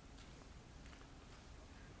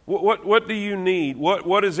 What do you need?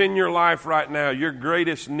 What is in your life right now? Your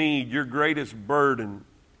greatest need, your greatest burden,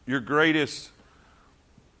 your greatest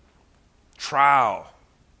trial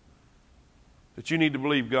that you need to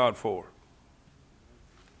believe God for?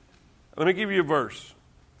 Let me give you a verse.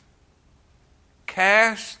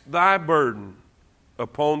 Cast thy burden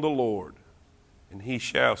upon the Lord, and he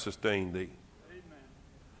shall sustain thee. Amen.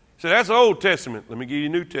 So that's Old Testament. Let me give you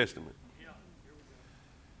New Testament.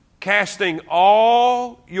 Casting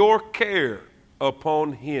all your care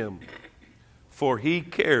upon him, for he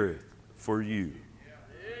careth for you.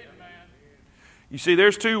 You see,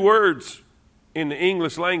 there's two words in the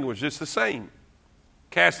English language. It's the same.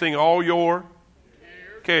 Casting all your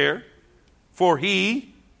care, for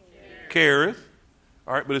he careth.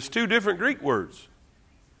 All right, but it's two different Greek words.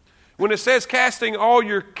 When it says casting all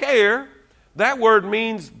your care, that word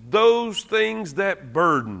means those things that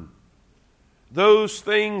burden, those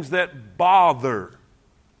things that bother,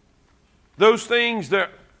 those things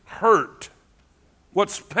that hurt,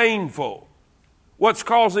 what's painful, what's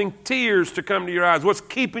causing tears to come to your eyes, what's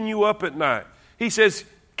keeping you up at night. He says,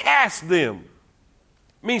 cast them.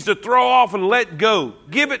 It means to throw off and let go.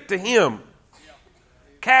 Give it to him.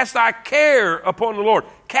 Cast thy care upon the Lord.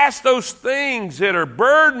 Cast those things that are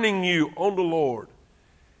burdening you on the Lord.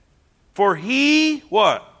 For he,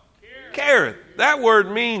 what? Careth. That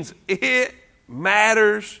word means it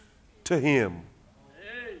matters to him.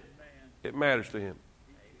 It matters to him.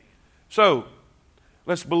 So,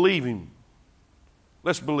 let's believe him.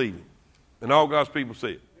 Let's believe him. And all God's people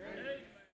say it.